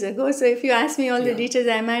 5 years ago, so if you ask me all the details,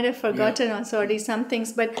 I might have forgotten also already some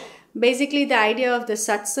things. But basically the idea of the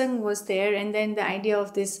satsang was there, and then the idea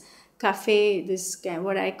of this cafe, this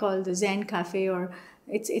what I call the Zen cafe, or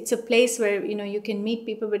it's a place where you can meet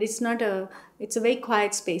people, but it's a very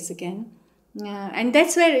quiet space again. And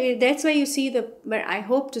that's where you see where I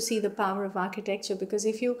hope to see the power of architecture, because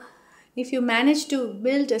if you manage to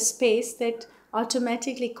build a space that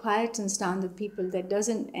automatically quietens down the people, that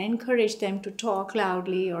doesn't encourage them to talk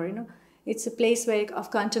loudly, or it's a place of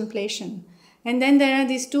contemplation. And then there are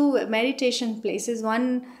these two meditation places.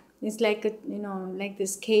 One is like like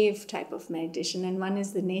this cave type of meditation, and one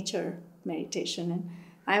is the nature meditation.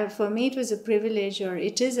 And for me, it was a privilege, or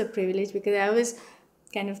it is a privilege, because I always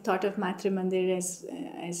kind of thought of Matra Mandir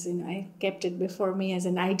as I kept it before me as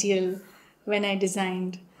an ideal when I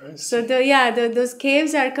designed. So those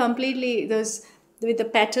caves are completely those with the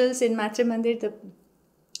petals in Matra Mandir.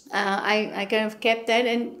 I kind of kept that,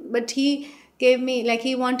 but he gave me, like,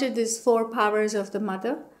 he wanted these 4 powers of the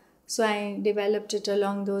mother, so I developed it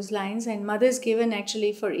along those lines. And mother's given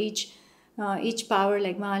actually for each power,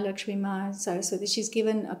 like Mahalakshmi, Ma Saraswati, she's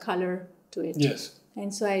given a color to it. Yes.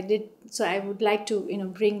 And so I would like to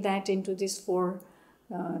bring that into these 4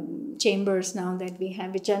 chambers now that we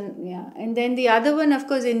have, and then the other one, of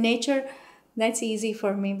course, in nature, that's easy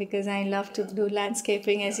for me, because I love to do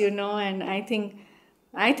landscaping, as you know, and I think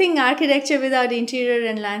architecture without interior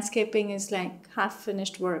and landscaping is like half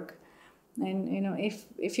finished work. And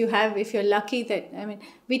if you're lucky, that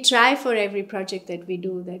we try for every project that we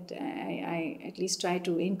do, that I at least try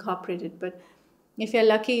to incorporate it, but if you're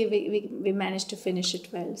lucky, we managed to finish it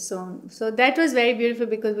well. So that was very beautiful,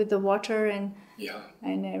 because with the water and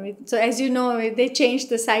everything. So as you know, they changed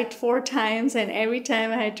the site 4 times, and every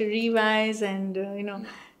time I had to revise, and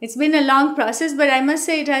it's been a long process. But I must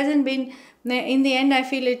say, it hasn't been. In the end, I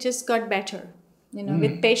feel it just got better.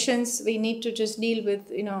 With patience, we need to just deal with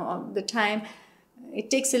the time. It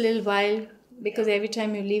takes a little while, because every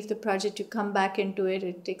time you leave the project, you come back into it.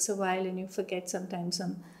 It takes a while, and you forget sometimes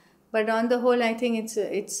some. But on the whole, I think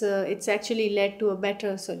it's actually led to a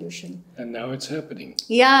better solution. And now it's happening.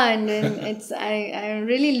 Yeah, and then I'm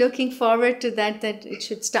really looking forward to that it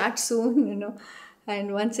should start soon,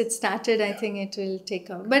 And once it started, I think it will take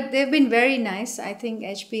off. But they've been very nice. I think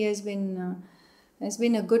HP has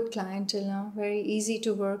been a good client till now. Very easy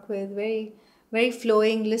to work with, very, very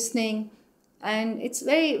flowing, listening, and it's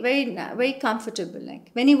very, very, very comfortable.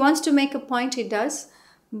 Like when he wants to make a point, he does.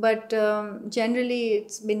 But generally,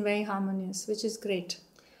 it's been very harmonious, which is great.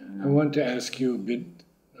 I want to ask you a bit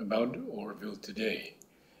about Aurobindo today,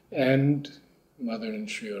 and Mother and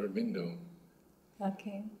Sri Aurobindo.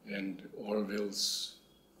 Okay. And Aurobindo's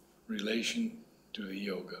relation to the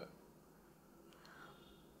yoga.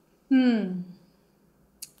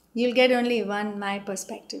 You'll get only my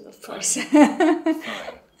perspective, of course.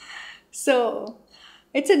 Fine. So,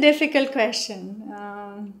 it's a difficult question,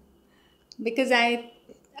 because I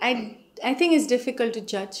think it's difficult to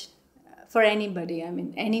judge for anybody, I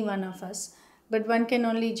mean, any one of us. But one can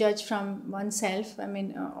only judge from oneself, I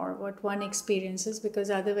mean, or what one experiences, because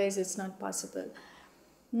otherwise it's not possible.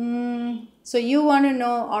 So you want to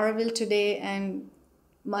know Aurobindo today and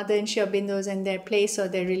Mother and Aurobindo and their place or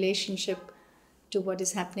their relationship to what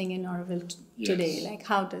is happening in Aurobindo today. Yes. Like,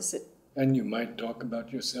 how does it? And you might talk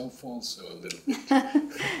about yourself also a little bit.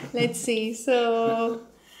 Let's see. So,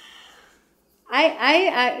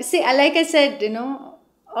 I see. Like I said,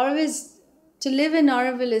 always to live in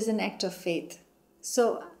Aurobindo is an act of faith.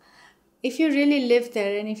 So, if you really live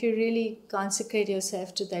there and if you really consecrate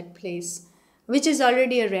yourself to that place, which is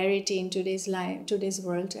already a rarity in today's life, today's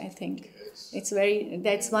world, I think it's very.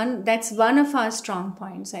 That's one of our strong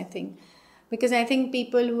points, I think, because I think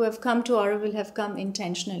people who have come to Aurobindo have come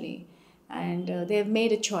intentionally, and they have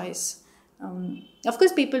made a choice. Of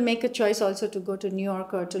course, people make a choice also to go to New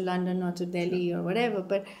York or to London or to Delhi or whatever,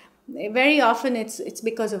 but very often it's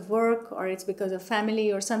because of work or it's because of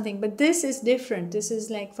family or something. But this is different. This is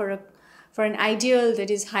like for an ideal that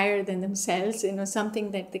is higher than themselves,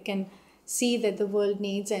 something that they can see that the world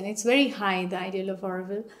needs, and it's very high, the ideal of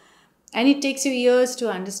Aurobindo. And it takes you years to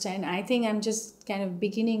understand. I think I'm just kind of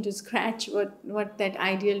beginning to scratch what that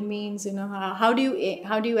ideal means. How do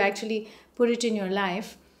you actually put it in your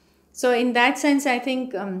life? So in that sense, I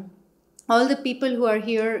think all the people who are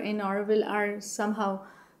here in Aurobindo are somehow,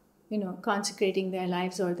 consecrating their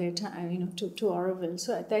lives or their time, to Aurobindo.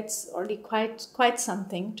 So that's already quite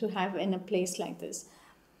something to have in a place like this.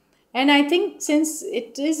 And I think since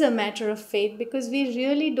it is a matter of faith, because we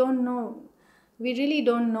really don't know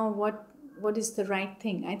what is the right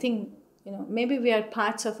thing. I think, maybe we are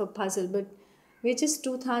parts of a puzzle, but we're just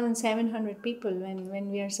 2,700 people when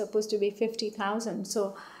we are supposed to be 50,000.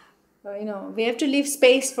 So, we have to leave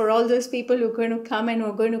space for all those people who are going to come and who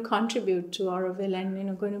are going to contribute to Aurobindo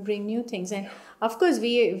and, going to bring new things. And of course,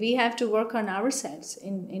 we have to work on ourselves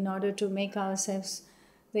in order to make ourselves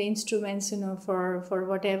the instruments, for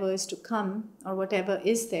whatever is to come or whatever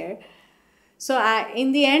is there. So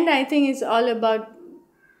in the end, I think it's all about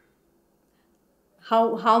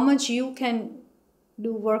how much you can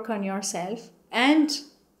do work on yourself and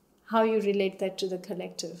how you relate that to the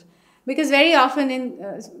collective. Because very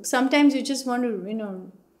often, sometimes you just want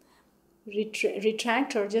to,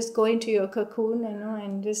 retract or just go into your cocoon,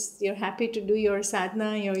 and just you're happy to do your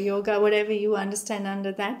sadhana, your yoga, whatever you understand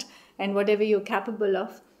under that, and whatever you're capable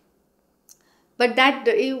of. But that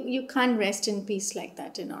you can't rest in peace like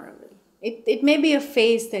that in Aurobindo. It may be a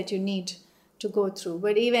phase that you need to go through,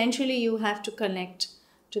 but eventually you have to connect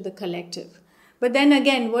to the collective. But then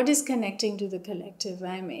again, what is connecting to the collective?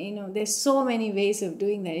 I mean, there's so many ways of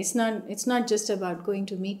doing that. It's not just about going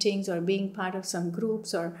to meetings or being part of some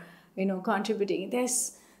groups or, contributing. There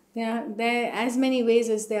are as many ways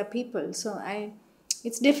as there are people. So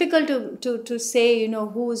it's difficult to say,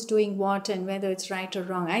 who's doing what and whether it's right or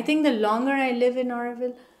wrong. I think the longer I live in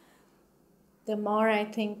Aurobindo, the more I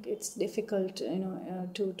think it's difficult,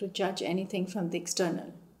 to judge anything from the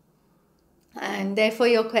external. And therefore,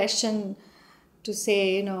 your question to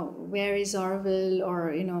say, where is Aurobindo,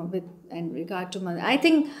 or, with and regard to Mother. I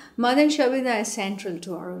think Mother and Aurobindo is central to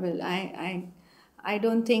Aurobindo. I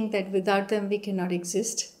don't think that without them we cannot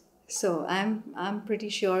exist. So I'm pretty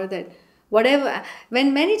sure that whatever,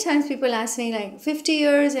 when many times people ask me like 50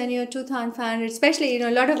 years and you're 2,500, especially, a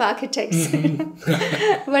lot of architects,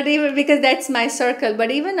 but even because that's my circle, but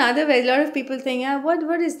even otherwise, a lot of people think,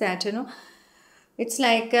 what is that, It's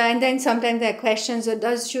like, and then sometimes there are questions,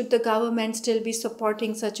 should the government still be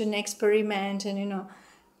supporting such an experiment, and,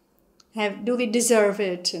 do we deserve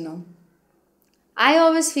it, I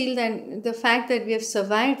always feel that the fact that we have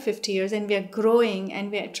survived 50 years and we are growing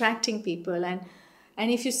and we are attracting people, and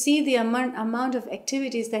if you see the amount of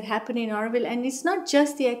activities that happen in Aurobindo, and it's not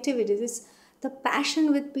just the activities, it's the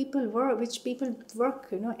passion which people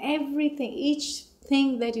work, everything, each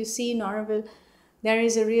thing that you see in Aurobindo, there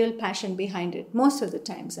is a real passion behind it. Most of the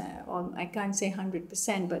times, I can't say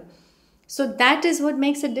 100%, but so that is what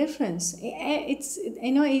makes a difference. It's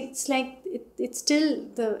it's like it's still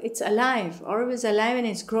it's alive. Aurobindo is alive and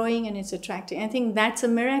it's growing and it's attracting. I think that's a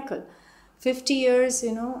miracle. 50 years,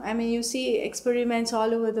 you see experiments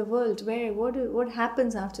all over the world. What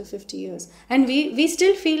happens after 50 years? And we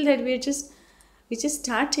still feel that we're just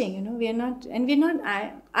starting. We're not.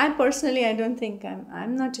 I personally, I don't think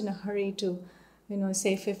I'm not in a hurry to,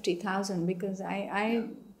 say 50,000, because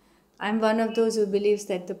I'm one of those who believes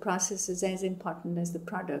that the process is as important as the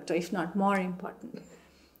product, or if not more important.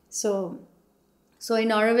 So in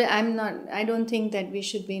Aurobindo, I don't think that we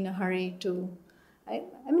should be in a hurry to. I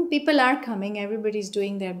mean, people are coming. Everybody's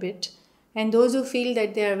doing their bit, and those who feel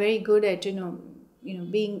that they are very good at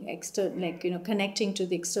being external, like, connecting to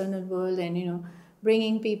the external world, and,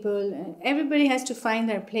 bringing people. Everybody has to find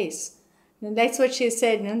their place. That's what she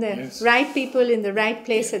said, the Yes. right people in the right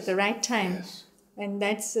place at the right time. Yes. And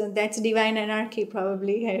that's divine anarchy,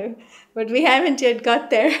 probably. But we haven't yet got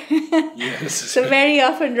there. Yes. So very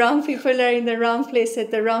often wrong people are in the wrong place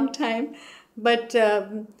at the wrong time. But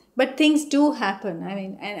things do happen. I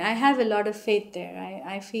mean, and I have a lot of faith there.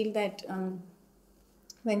 I feel that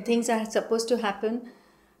when things are supposed to happen,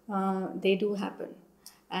 they do happen.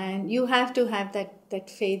 And you have to have that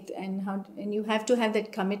faith, and you have to have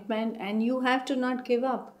that commitment, and you have to not give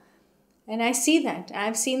up. And I see that.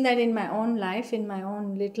 I've seen that in my own life, in my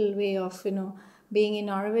own little way of, being in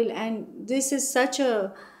Auroville. And this is such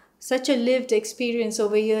a lived experience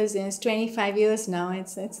over years. And it's 25 years now.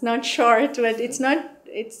 It's not short, but it's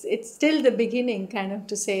still the beginning, kind of,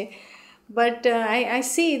 to say. But I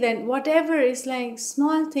see that whatever is, like,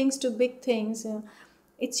 small things to big things,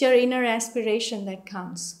 it's your inner aspiration that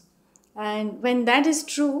counts. And when that is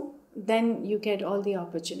true, then you get all the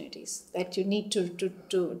opportunities that you need to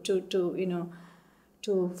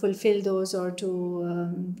fulfill those, or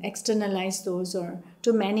to externalize those, or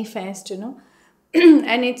to manifest. And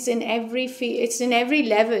it's in every field, it's in every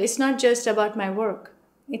level. It's not just about my work,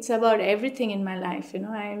 it's about everything in my life.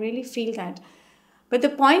 I really feel that. But the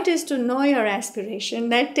point is to know your aspiration.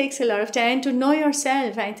 That takes a lot of time. And to know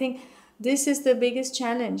yourself, I think this is the biggest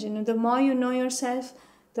challenge. The more you know yourself,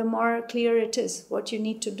 the more clear it is what you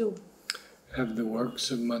need to do. Have the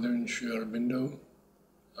works of Mother and Sri Aurobindo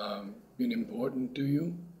been important to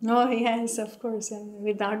you? Oh, yes, of course. And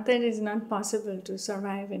without that, it's not possible to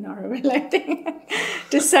survive in Auroville, I think.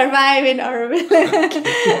 To survive in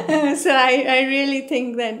Auroville. So I really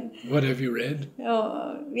think that... What have you read?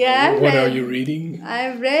 Oh, yeah. What are you reading?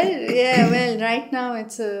 I've read, yeah, well, right now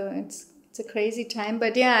it's a crazy time.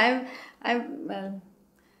 But yeah,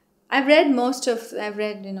 I've read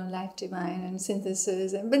Life Divine and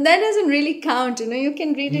Synthesis, but that doesn't really count. You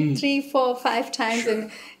can read it 3, 4, 5 times, Sure.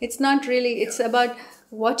 and it's not really. It's about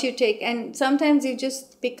what you take, and sometimes you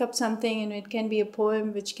just pick up something, and it can be a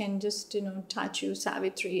poem which can just touch you.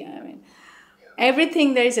 Savitri. I mean,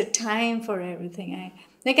 everything, there is a time for everything. I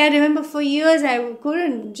remember for years I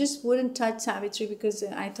wouldn't touch Savitri because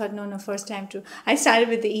I thought, no, first time I started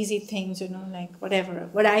with the easy things, like what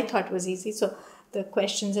I thought was easy. So the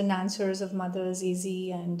questions and answers of Mother is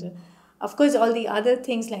easy, and of course all the other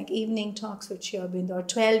things like evening talks with Sri Aurobindo or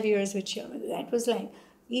 12 years with Sri Aurobindo, that was like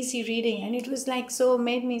easy reading, and it was like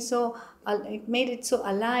it made it so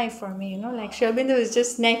alive for me, like Sri Aurobindo was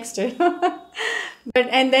just next. And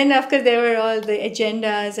then of course there were all the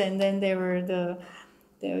agendas, and then there were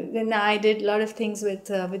then I did a lot of things with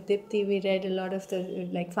Dipti. We read a lot of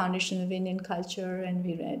the Foundation of Indian Culture, and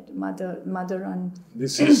we read Mother on...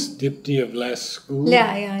 This is Dipti of last school?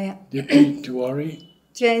 Yeah. Dipti Tiwari?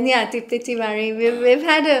 Yeah, Dipti Tiwari.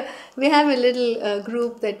 We have a little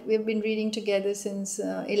group that we've been reading together since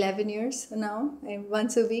 11 years now,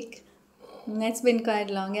 once a week. And that's been quite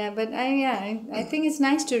long, yeah. But I think it's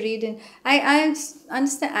nice to read, and I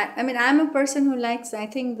understand. I mean, I'm a person who likes. I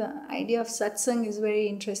think the idea of satsang is very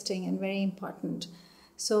interesting and very important.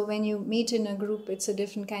 So when you meet in a group, it's a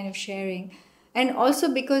different kind of sharing, and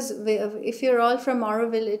also because if you're all from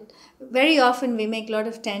Auroville, very often we make a lot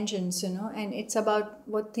of tangents, and it's about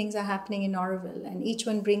what things are happening in Auroville, and each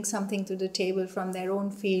one brings something to the table from their own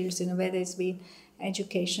fields, whether it's been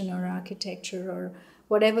education or architecture or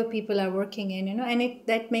whatever people are working in, and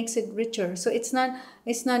that makes it richer. So it's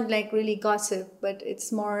not like really gossip, but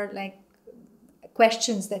it's more like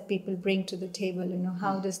questions that people bring to the table.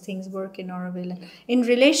 How does things work in Auroville in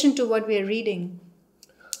relation to what we are reading?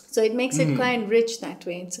 So it makes it quite rich that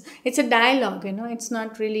way. It's a dialogue, It's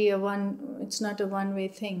not really a one-way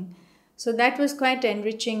thing. So that was quite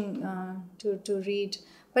enriching to read.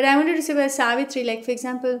 But I wanted to say about Savitri, like for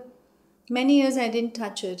example, many years I didn't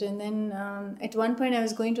touch it, and then at one point I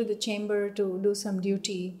was going to the chamber to do some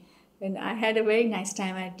duty, and I had a very nice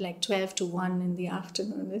time at like 12 to 1 in the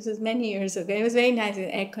afternoon. This was many years ago. It was very nice,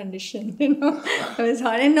 air conditioned, It was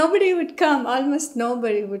hot, and nobody would come. Almost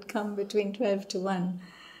nobody would come between 12 to 1.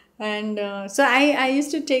 And so I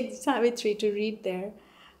used to take Savitri to read there,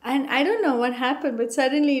 and I don't know what happened, but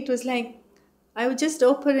suddenly it was like I would just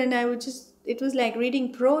open and it was like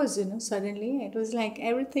reading prose, suddenly. It was like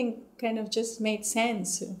everything kind of just made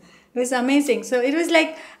sense. It was amazing. So it was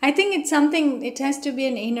like, I think it's something, it has to be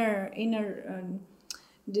an inner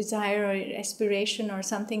desire or aspiration or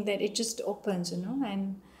something that it just opens,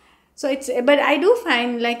 And so but I do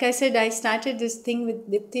find, like I said, I started this thing with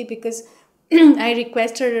Dipti because I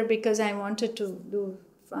requested her because I wanted to do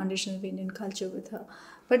Foundation of Indian Culture with her.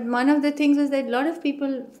 But one of the things was that a lot of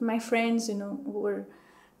people, my friends, who were,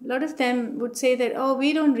 a lot of them would say that, oh,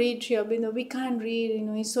 we don't read Sri Aurobindo, we can't read,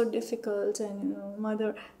 he's so difficult, and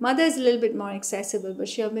mother is a little bit more accessible, but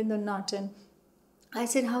Sri Aurobindo not. And I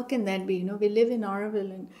said, how can that be? We live in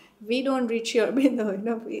Auroville and we don't read Sri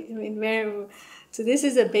Aurobindo, so this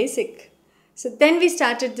is a basic. So then we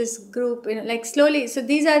started this group, like slowly. So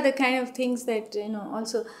these are the kind of things that,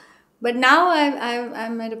 also. But now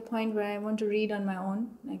I'm at a point where I want to read on my own.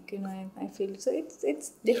 Like, I feel, so it's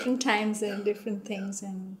different times and different things.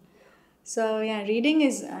 And so, yeah, reading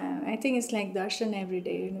is, I think it's like darshan every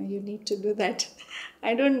day. You need to do that.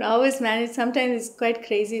 I don't always manage. Sometimes it's quite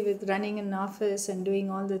crazy with running an office and doing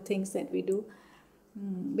all the things that we do.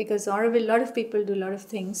 Because Auroville, a lot of people do a lot of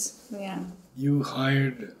things. Yeah. You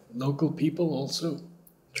hired local people also?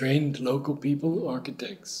 Trained local people,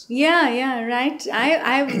 architects? Yeah, right.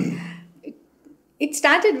 It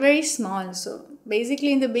started very small. So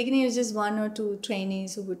basically in the beginning it was just 1 or 2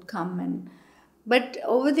 trainees who would come. But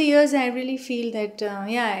over the years I really feel that,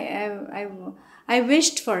 I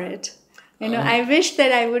wished for it. I wished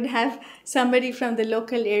that I would have somebody from the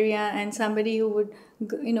local area and somebody who would,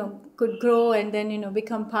 could grow and then,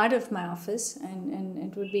 become part of my office, and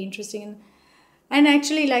it would be interesting. And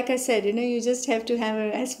actually, like I said, you just have to have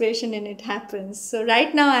an aspiration and it happens. So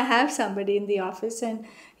right now I have somebody in the office, and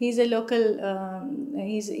he's a local,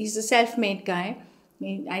 he's a self-made guy.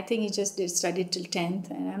 I think he just studied till 10th,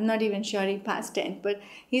 and I'm not even sure he passed 10th, but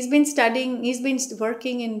he's been studying, he's been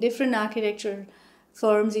working in different architecture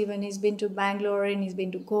firms even. He's been to Bangalore and he's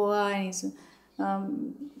been to Goa, and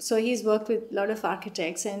so he's worked with a lot of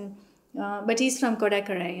architects, and but he's from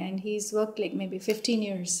Kodakarai, and he's worked like maybe 15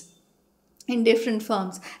 years in different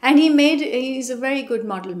firms, and he's a very good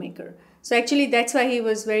model maker. So actually that's why he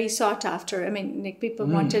was very sought after. I mean, like, people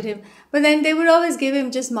wanted him, but then they would always give him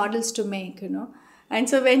just models to make, And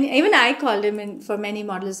so when even I called him in for many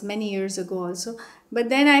models many years ago also, but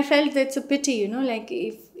then I felt that's a pity, like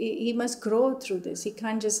if he must grow through this, he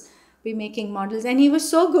can't just be making models. And he was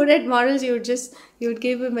so good at models, you would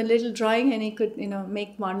give him a little drawing and he could,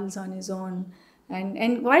 make models on his own.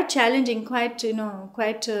 And quite challenging, quite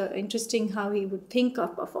interesting how he would think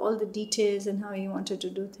of all the details and how he wanted to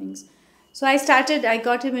do things. So I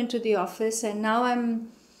got him into the office, and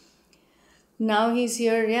now he's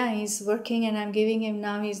here. Yeah, he's working, and I'm giving him,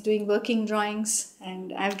 now he's doing working drawings,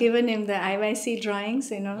 and I've given him the IYC drawings,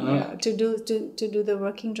 to do the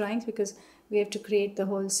working drawings, because we have to create the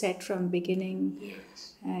whole set from beginning.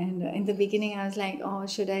 Yes. And in the beginning I was like, oh,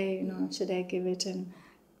 should I give it? And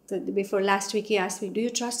before last week he asked me, do you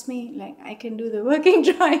trust me? Like, I can do the working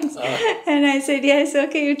drawings. And I said, yes,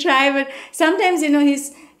 okay, you try. But sometimes,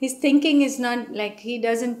 his thinking is not like, he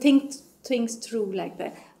doesn't think things through like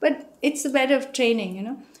that. But it's a bit of training,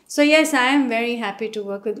 So yes, I am very happy to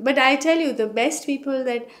work with. But I tell you, the best people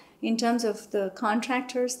that, in terms of the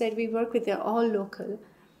contractors that we work with, they're all local.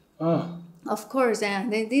 Oh. Of course, yeah.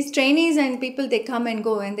 These trainees and people, they come and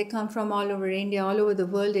go, and they come from all over India, all over the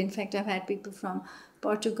world. In fact, I've had people from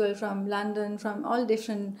Portugal, from London, from all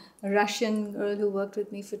different, Russian girl who worked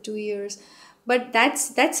with me for 2 years. But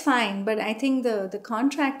that's fine. But I think the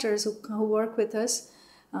contractors who work with us,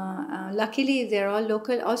 luckily they're all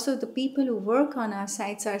local. Also, the people who work on our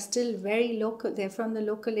sites are still very local. They're from the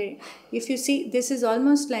local area. If you see, this is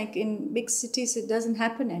almost like in big cities, it doesn't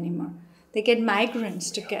happen anymore. They get migrants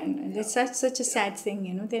to Canada. It's such a sad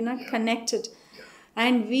thing, They're not connected.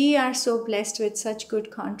 And we are so blessed with such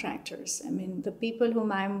good contractors. I mean, the people whom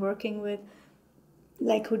I'm working with,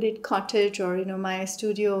 like who did Cottage or, my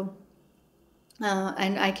studio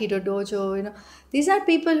and Aikido Dojo, these are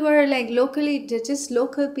people who are like locally, they're just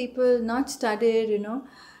local people, not studied,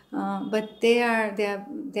 but they are,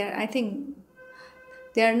 I think,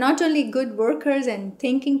 they are not only good workers and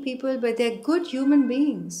thinking people, but they're good human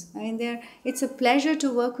beings. I mean, it's a pleasure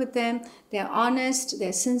to work with them. They're honest,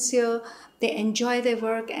 they're sincere, they enjoy their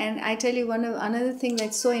work. And I tell you, another thing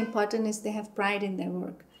that's so important is they have pride in their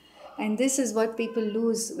work. And this is what people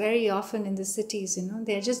lose very often in the cities.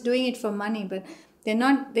 They're just doing it for money, but they're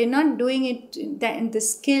not doing it in the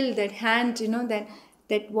skill, that hand,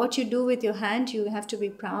 that what you do with your hand, you have to be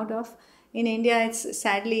proud of. In India, it's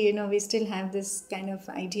sadly, we still have this kind of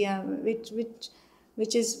idea,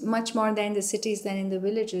 which is much more than the cities than in the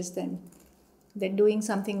villages, than doing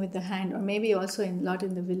something with the hand, or maybe also a lot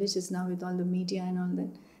in the villages now with all the media and all that.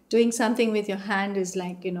 Doing something with your hand is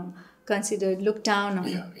like, considered, looked down on.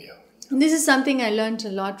 Yeah. And this is something I learned a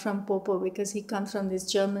lot from Popo, because he comes from this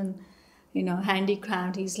German,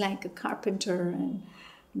 handicraft. He's like a carpenter, and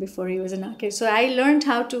before he was an architect. So I learned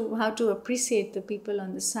how to appreciate the people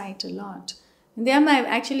on the site a lot. they are my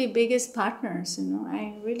actually biggest partners, you know.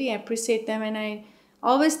 I really appreciate them, and I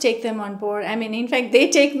always take them on board. I mean, in fact, they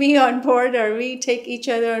take me on board, or we take each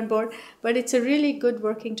other on board, but it's a really good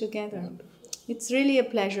working together. It's really a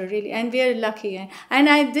pleasure, really, and we are lucky.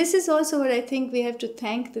 And this is also what I think we have to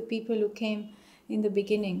thank the people who came in the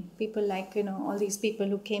beginning. People like, you know, all these people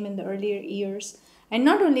who came in the earlier years. And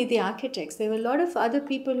not only the architects, there were a lot of other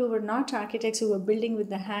people who were not architects who were building with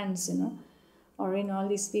their hands, you know, or, you know, all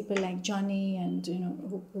these people like Johnny and, you know,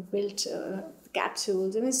 who built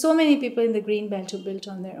capsules. I mean, so many people in the Greenbelt who built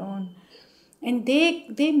on their own. And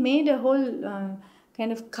they made a whole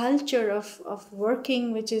kind of culture of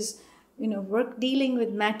working, which is, you know, dealing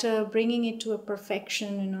with matter, bringing it to a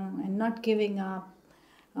perfection, you know, and not giving up,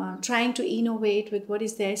 trying to innovate with what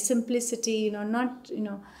is there, simplicity, you know, not, you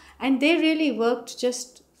know, and they really worked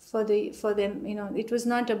just for them, you know. It was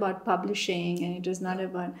not about publishing, and it was not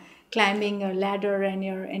about climbing a ladder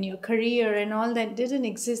and your career and all that didn't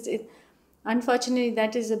exist. Unfortunately,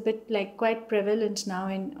 that is a bit like quite prevalent now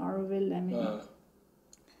in Auroville. I mean,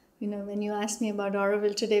 you know, when you ask me about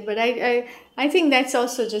Auroville today, but I think that's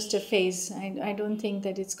also just a phase. I don't think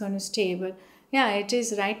that it's going to stay, but yeah, it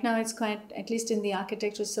is right now. It's quite, at least in the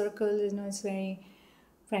architecture circle, you know, it's very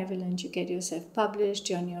prevalent. You get yourself published,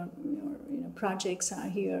 your you know, projects are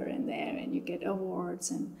here and there, and you get awards,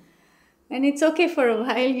 and it's okay for a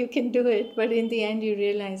while. You can do it, but in the end, you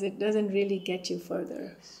realize it doesn't really get you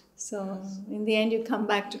further. Yes. So in the end, you come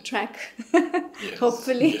back to track, Yes.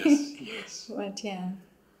 hopefully. Yes. But yeah.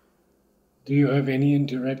 Do you have any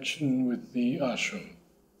interaction with the ashram?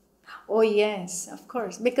 Oh yes, of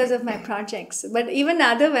course, because of my projects. But even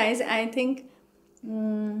otherwise, I think,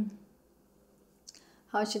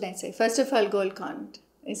 how should I say? First of all, Golconda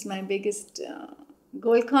is my biggest.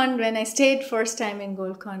 Golconda, when I stayed first time in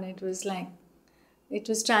Golconda, it was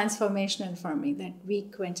transformational for me that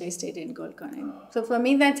week when I stayed in Golconda. So for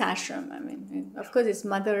me, that's ashram. I mean, of course, it's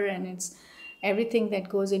mother and it's everything that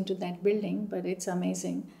goes into that building, but it's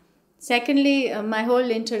amazing. Secondly, my whole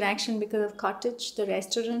interaction because of Cottage, the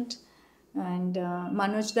restaurant, and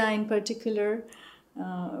Manojda in particular,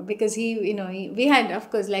 because we had, of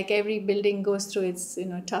course, like every building goes through its, you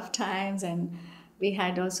know, tough times, and we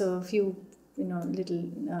had also a few, you know, little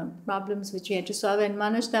problems which we had to solve, and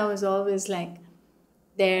Manojda was always like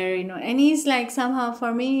there, you know, and he's like, somehow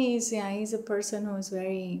for me, he's a person who is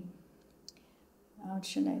very, how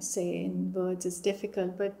should I say in words, it's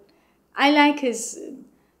difficult, but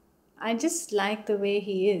I just like the way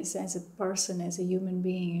he is as a person, as a human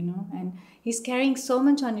being, you know, and he's carrying so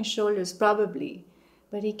much on his shoulders, probably,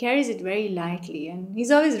 but he carries it very lightly, and he's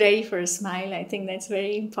always ready for a smile. I think that's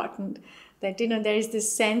very important, that, you know, there is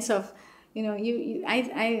this sense of, you know, I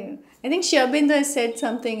think Aurobindo has said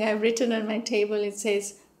something I've written on my table. It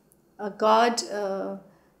says, a God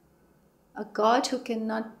who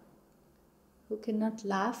cannot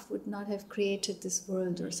laugh would not have created this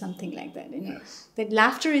world, or something like that, you know. Yes. That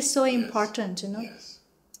laughter is so important, you know. Yes.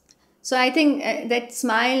 So I think that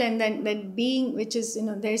smile and that being, which is, you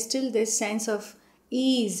know, there's still this sense of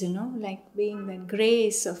ease, you know, like being that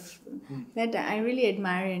grace of that I really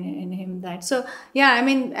admire in him. That, so yeah, I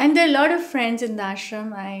mean, and there are a lot of friends in the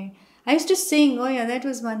ashram. I used to sing. Oh yeah, that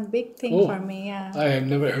was one big thing for me. Yeah, I had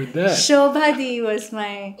never heard that. Shobhadi was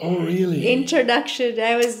my introduction.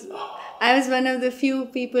 I was one of the few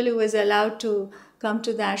people who was allowed to come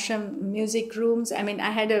to the ashram music rooms. I mean,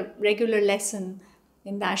 I had a regular lesson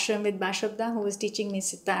in the ashram with Bashabda, who was teaching me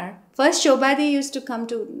sitar. First, Shobhadi used to come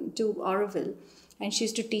to Auroville, and she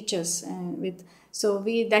used to teach us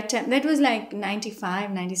that time, that was like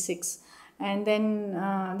 95, 96. And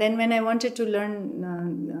then when I wanted to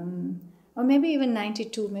learn, or maybe even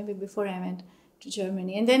 92, maybe before I went to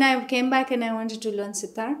Germany. And then I came back and I wanted to learn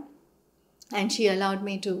sitar. And she allowed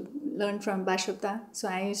me to learn from Bashabda. So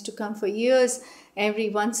I used to come for years.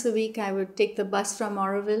 Once a week, I would take the bus from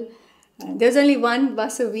Auroville. There's only one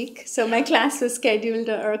bus a week, so my class was scheduled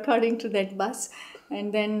according to that bus.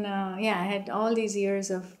 And then, I had all these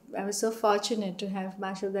years I was so fortunate to have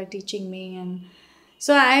Bashabda teaching me. And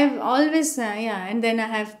so I've always, and then I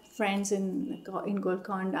have friends in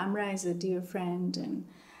Golconda. Amra is a dear friend.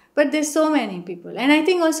 But there's so many people. And I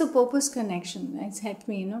think also Popu's connection has helped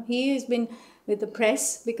me, you know. He has been with the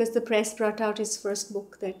press, because the press brought out his first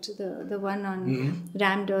book, that the one on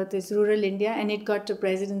Rammed Earth is Rural India, and it got the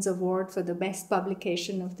President's Award for the best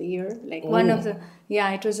publication of the year. Like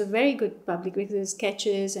it was a very good public, because it was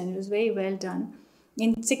sketches and it was very well done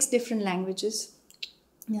in 6 different languages,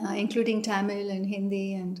 including Tamil and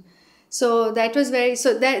Hindi. And so that was there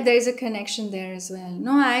is a connection there as well.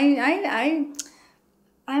 No, I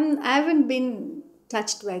haven't been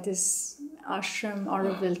touched by this ashram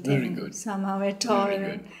Aurobindo Very thing good. somehow at all.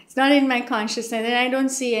 Very good. It's not in my consciousness, and I don't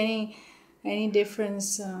see any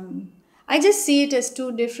difference. I just see it as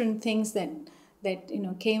two different things that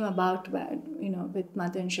came about by, with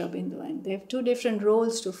Mother and Aurobindo, and they have two different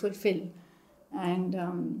roles to fulfill, and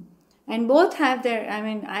both have their. I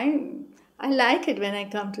mean, I like it when I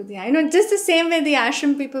come to just the same way the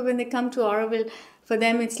ashram people, when they come to Auroville, for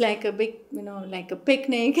them it's like a big, like a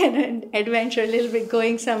picnic and an adventure, a little bit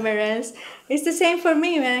going somewhere else. It's the same for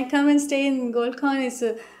me when I come and stay in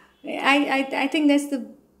Golkon. I think that's the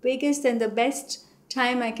biggest and the best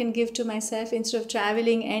time I can give to myself, instead of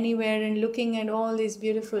traveling anywhere and looking at all these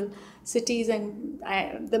beautiful cities. And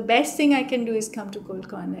the best thing I can do is come to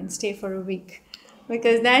Golkon and stay for a week,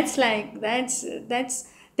 because that's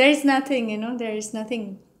there is nothing, there is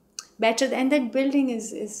nothing better. And that building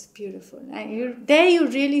is beautiful. There you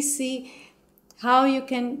really see how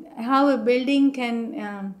a building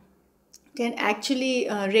can actually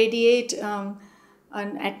radiate an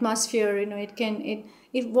atmosphere.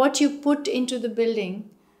 If what you put into the building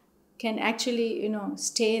can actually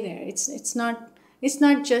stay there. It's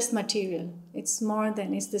not just material. It's more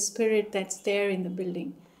than, it's the spirit that's there in the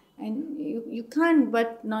building, and you can't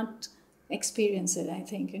but not experience it, I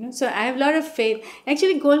think. So I have a lot of faith.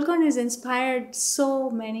 Actually, Golkon has inspired so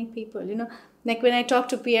many people. Like when I talked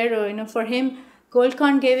to Piero, for him,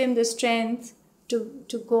 Golkon gave him the strength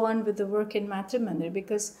to go on with the work in Matra Mandir,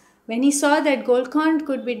 because when he saw that Golkon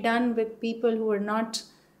could be done with people who were not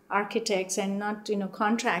architects and not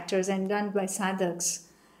contractors, and done by sadhaks,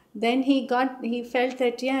 then he felt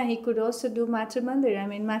that he could also do Matra Mandir. I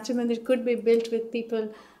mean, Matra Mandir could be built with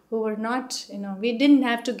people who were not, we didn't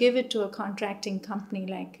have to give it to a contracting company,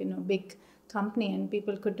 like, big company, and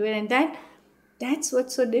people could do it. And that's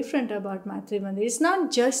what's so different about Matra Mandir. It's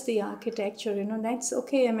not just the architecture, that's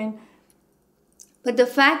okay. I mean, but the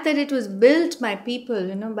fact that it was built by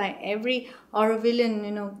people, by every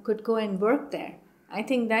Aurovillian, could go and work there. I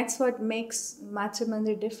think that's what makes Matra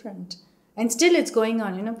Mandir different. And still it's going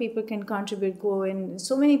on, people can contribute, and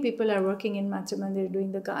so many people are working in Matra Mandir,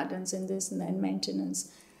 doing the gardens and this and that,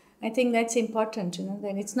 maintenance. I think that's important,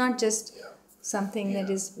 that it's not just something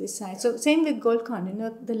that is beside. So same with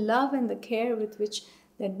Golkon, the love and the care with which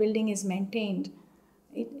that building is maintained,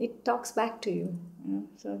 it talks back to you.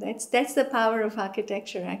 So that's the power of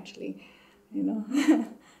architecture, actually,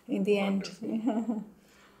 in the end.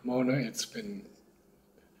 Mona, it's been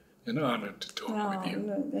an honor to talk with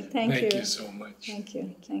you. Thank you. Thank you so much. Thank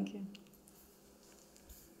you.